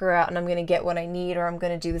a worker out and I'm going to get what I need, or I'm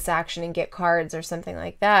going to do this action and get cards or something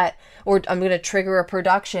like that, or I'm going to trigger a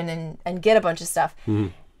production and get a bunch of stuff.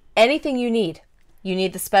 Anything you need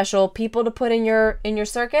the special people to put in your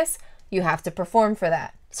circus, you have to perform for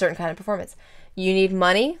that certain kind of performance. You need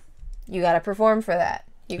money, you got to perform for that.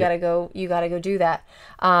 You got to go do that.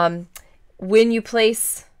 When you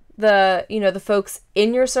place the folks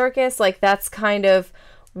in your circus, like that's kind of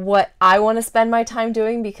what I want to spend my time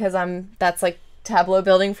doing because that's like tableau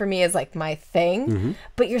building for me is like my thing.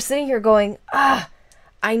 But you're sitting here going, I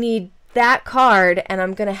need that card and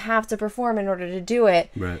I'm going to have to perform in order to do it.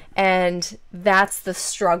 Right. And that's the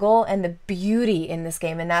struggle and the beauty in this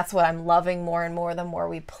game. And that's what I'm loving more and more the more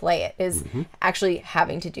we play it is actually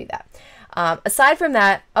having to do that. Aside from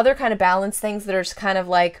that, other kind of balance things that are just kind of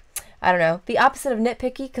like, I don't know, the opposite of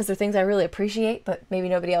nitpicky because they're things I really appreciate, but maybe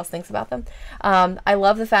nobody else thinks about them. I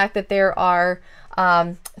love the fact that there are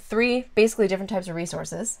 3 basically different types of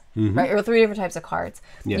resources, right? Or 3 different types of cards.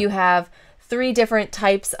 Yeah. You have 3 different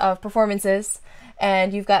types of performances,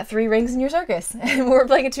 and you've got 3 rings in your circus. And when we're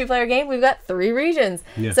playing a 2-player game, we've got 3 regions.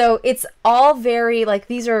 Yeah. So it's all very, like,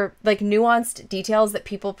 these are like nuanced details that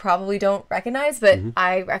people probably don't recognize, but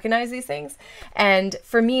I recognize these things. And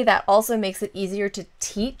for me, that also makes it easier to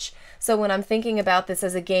teach. So when I'm thinking about this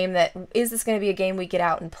as a game that, is this going to be a game we get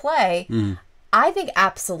out and play? I think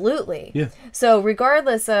absolutely. Yeah. So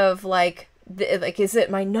regardless of like is it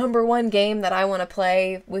my #1 game that I want to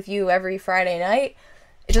play with you every Friday night?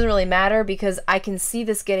 It doesn't really matter because I can see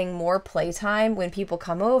this getting more playtime when people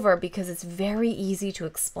come over because it's very easy to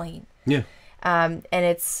explain. Yeah. And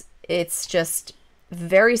it's just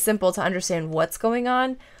very simple to understand what's going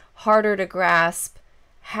on, harder to grasp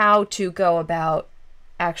how to go about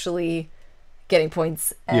actually getting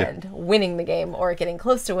points and winning the game or getting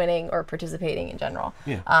close to winning or participating in general.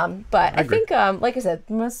 Yeah. But I think, like I said,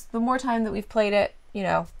 the more time that we've played it,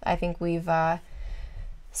 I think we've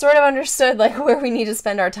sort of understood like where we need to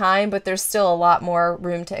spend our time, but there's still a lot more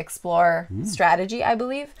room to explore strategy, I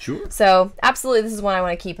believe. Sure. So absolutely, this is one I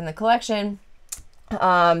want to keep in the collection.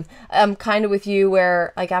 I'm kind of with you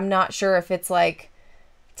where like, I'm not sure if it's like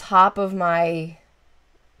top of my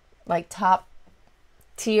like top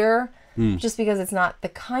tier, just because it's not the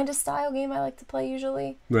kind of style game I like to play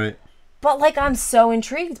usually. Right. But like I'm so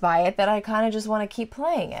intrigued by it that I kind of just want to keep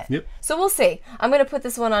playing it. Yep. So we'll see. I'm going to put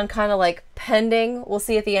this one on kind of like pending. We'll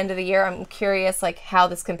see at the end of the year. I'm curious like how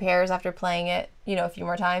this compares after playing it, a few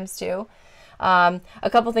more times too. A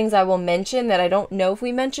couple things I will mention that I don't know if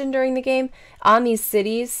we mentioned during the game. On these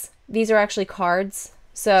cities, these are actually cards.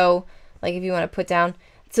 So like if you want to put down,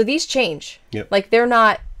 so these change. Yep. Like they're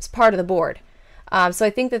not part of the board. So I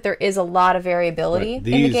think that there is a lot of variability in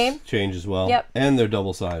the game. These change as well. Yep. And they're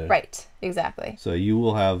double-sided. Right. Exactly. So you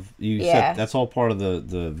will have that's all part of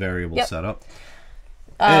the variable setup.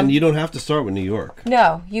 And you don't have to start with New York.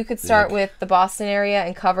 No, you could start with the Boston area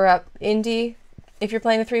and cover up Indy if you're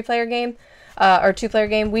playing a 3-player game or 2-player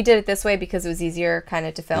game. We did it this way because it was easier kind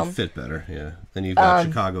of to film. It'll fit better, yeah. Then you've got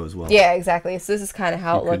Chicago as well. Yeah, exactly. So this is kind of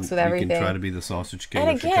how it looks with everything. You can try to be the sausage king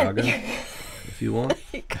of Chicago. If you want.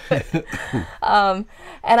 And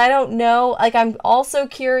I don't know, like I'm also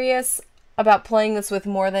curious about playing this with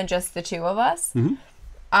more than just the 2 of us.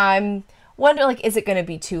 I'm wondering, like, is it going to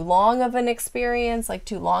be too long of an experience, like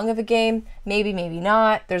too long of a game? Maybe, maybe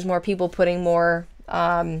not. There's more people putting more,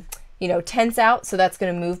 tents out, so that's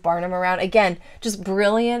going to move Barnum around. Again, just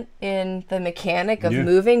brilliant in the mechanic of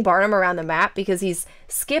moving Barnum around the map because he's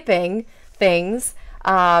skipping things.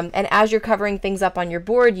 And as you're covering things up on your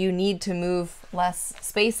board, you need to move less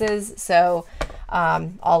spaces. So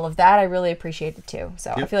all of that, I really appreciate it too.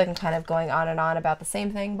 So I feel like I'm kind of going on and on about the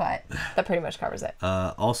same thing, but that pretty much covers it.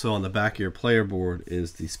 Also on the back of your player board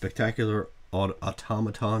is the Spectacular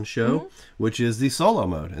Automaton Show, which is the solo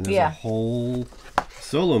mode. And there's a whole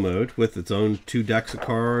solo mode with its own 2 decks of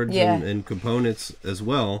cards and components as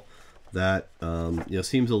well. That you know,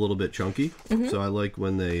 seems a little bit chunky, so I like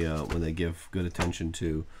when they give good attention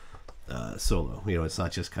to solo. You know, it's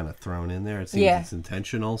not just kind of thrown in there. It seems it's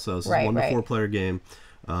intentional. So it's a 1 to 4 player game,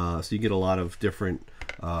 so you get a lot of different,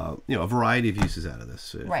 you know, a variety of uses out of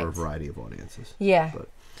this for a variety of audiences. Yeah.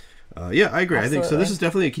 But, yeah, I agree. Absolutely. I think so. This is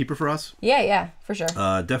definitely a keeper for us. Yeah, for sure.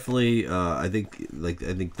 Definitely, I think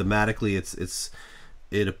thematically,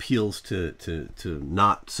 it appeals to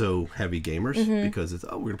not so heavy gamers because it's,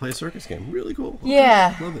 we're gonna play a circus game, really cool. Okay,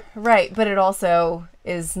 yeah, love it. Right, but it also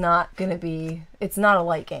is not gonna be. It's not a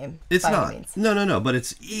light game. It's not. No. But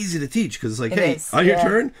it's easy to teach because it's like, hey, on your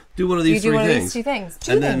turn, do one of these three things. Two things.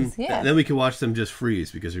 And then we can watch them just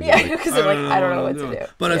freeze because you're because they're like, I don't know what to do.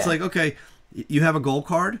 But it's like, okay, you have a goal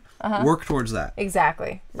card, work towards that.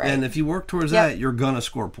 Exactly. Right. And if you work towards that, you're gonna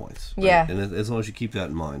score points. Right? Yeah. And as long as you keep that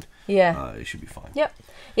in mind, it should be fine. Yep.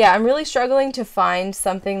 Yeah, I'm really struggling to find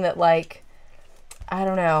something that, like, I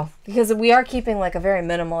don't know, because we are keeping like a very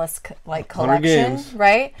minimalist like collection,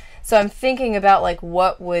 right? So I'm thinking about like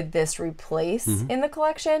what would this replace in the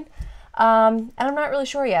collection, and I'm not really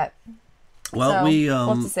sure yet. Well, so,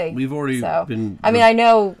 we'll have to see. We've already been. I mean, I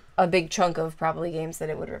know a big chunk of probably games that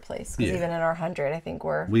it would replace because even in our 100, I think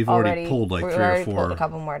we've already pulled like 3 or 4, pulled a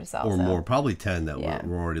couple more to sell, or more, probably 10 that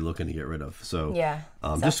we're already looking to get rid of. So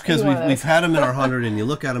so just because we've had them in our 100 and you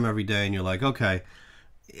look at them every day and you're like, okay,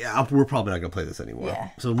 we're probably not going to play this anymore. Yeah.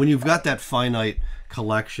 So when you've got that finite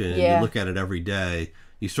collection and you look at it every day,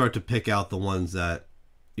 you start to pick out the ones that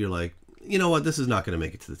you're like, you know what, this is not going to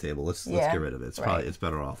make it to the table. Let's get rid of it. It's probably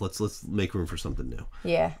better off. Let's make room for something new.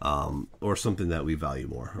 Yeah. Or something that we value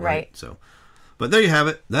more. Right. So, but there you have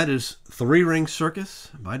it. That is 3 Ring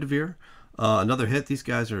Circus by DeVere. Another hit. These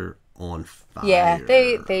guys are on fire. Yeah,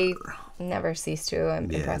 they never cease to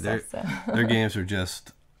impress us. So. Their games are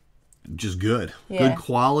just good. Good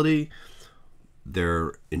quality.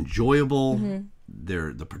 They're enjoyable.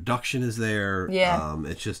 The production is there. Yeah.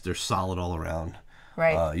 It's just they're solid all around.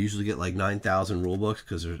 Right. Usually get like 9,000 rule books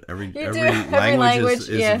because every language is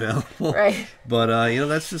available. Right. But you know,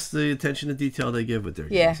 that's just the attention to detail they give with their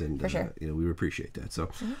games, and for sure. You know, we appreciate that. So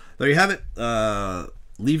there you have it.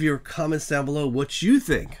 Leave your comments down below what you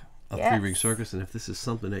think of 3 Ring Circus, and if this is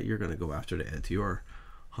something that you're going to go after to add to your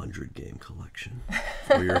 100 game collection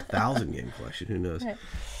or your 1,000 game collection. Who knows? Right.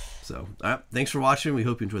 So thanks for watching. We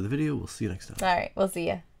hope you enjoyed the video. We'll see you next time. All right. We'll see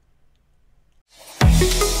you.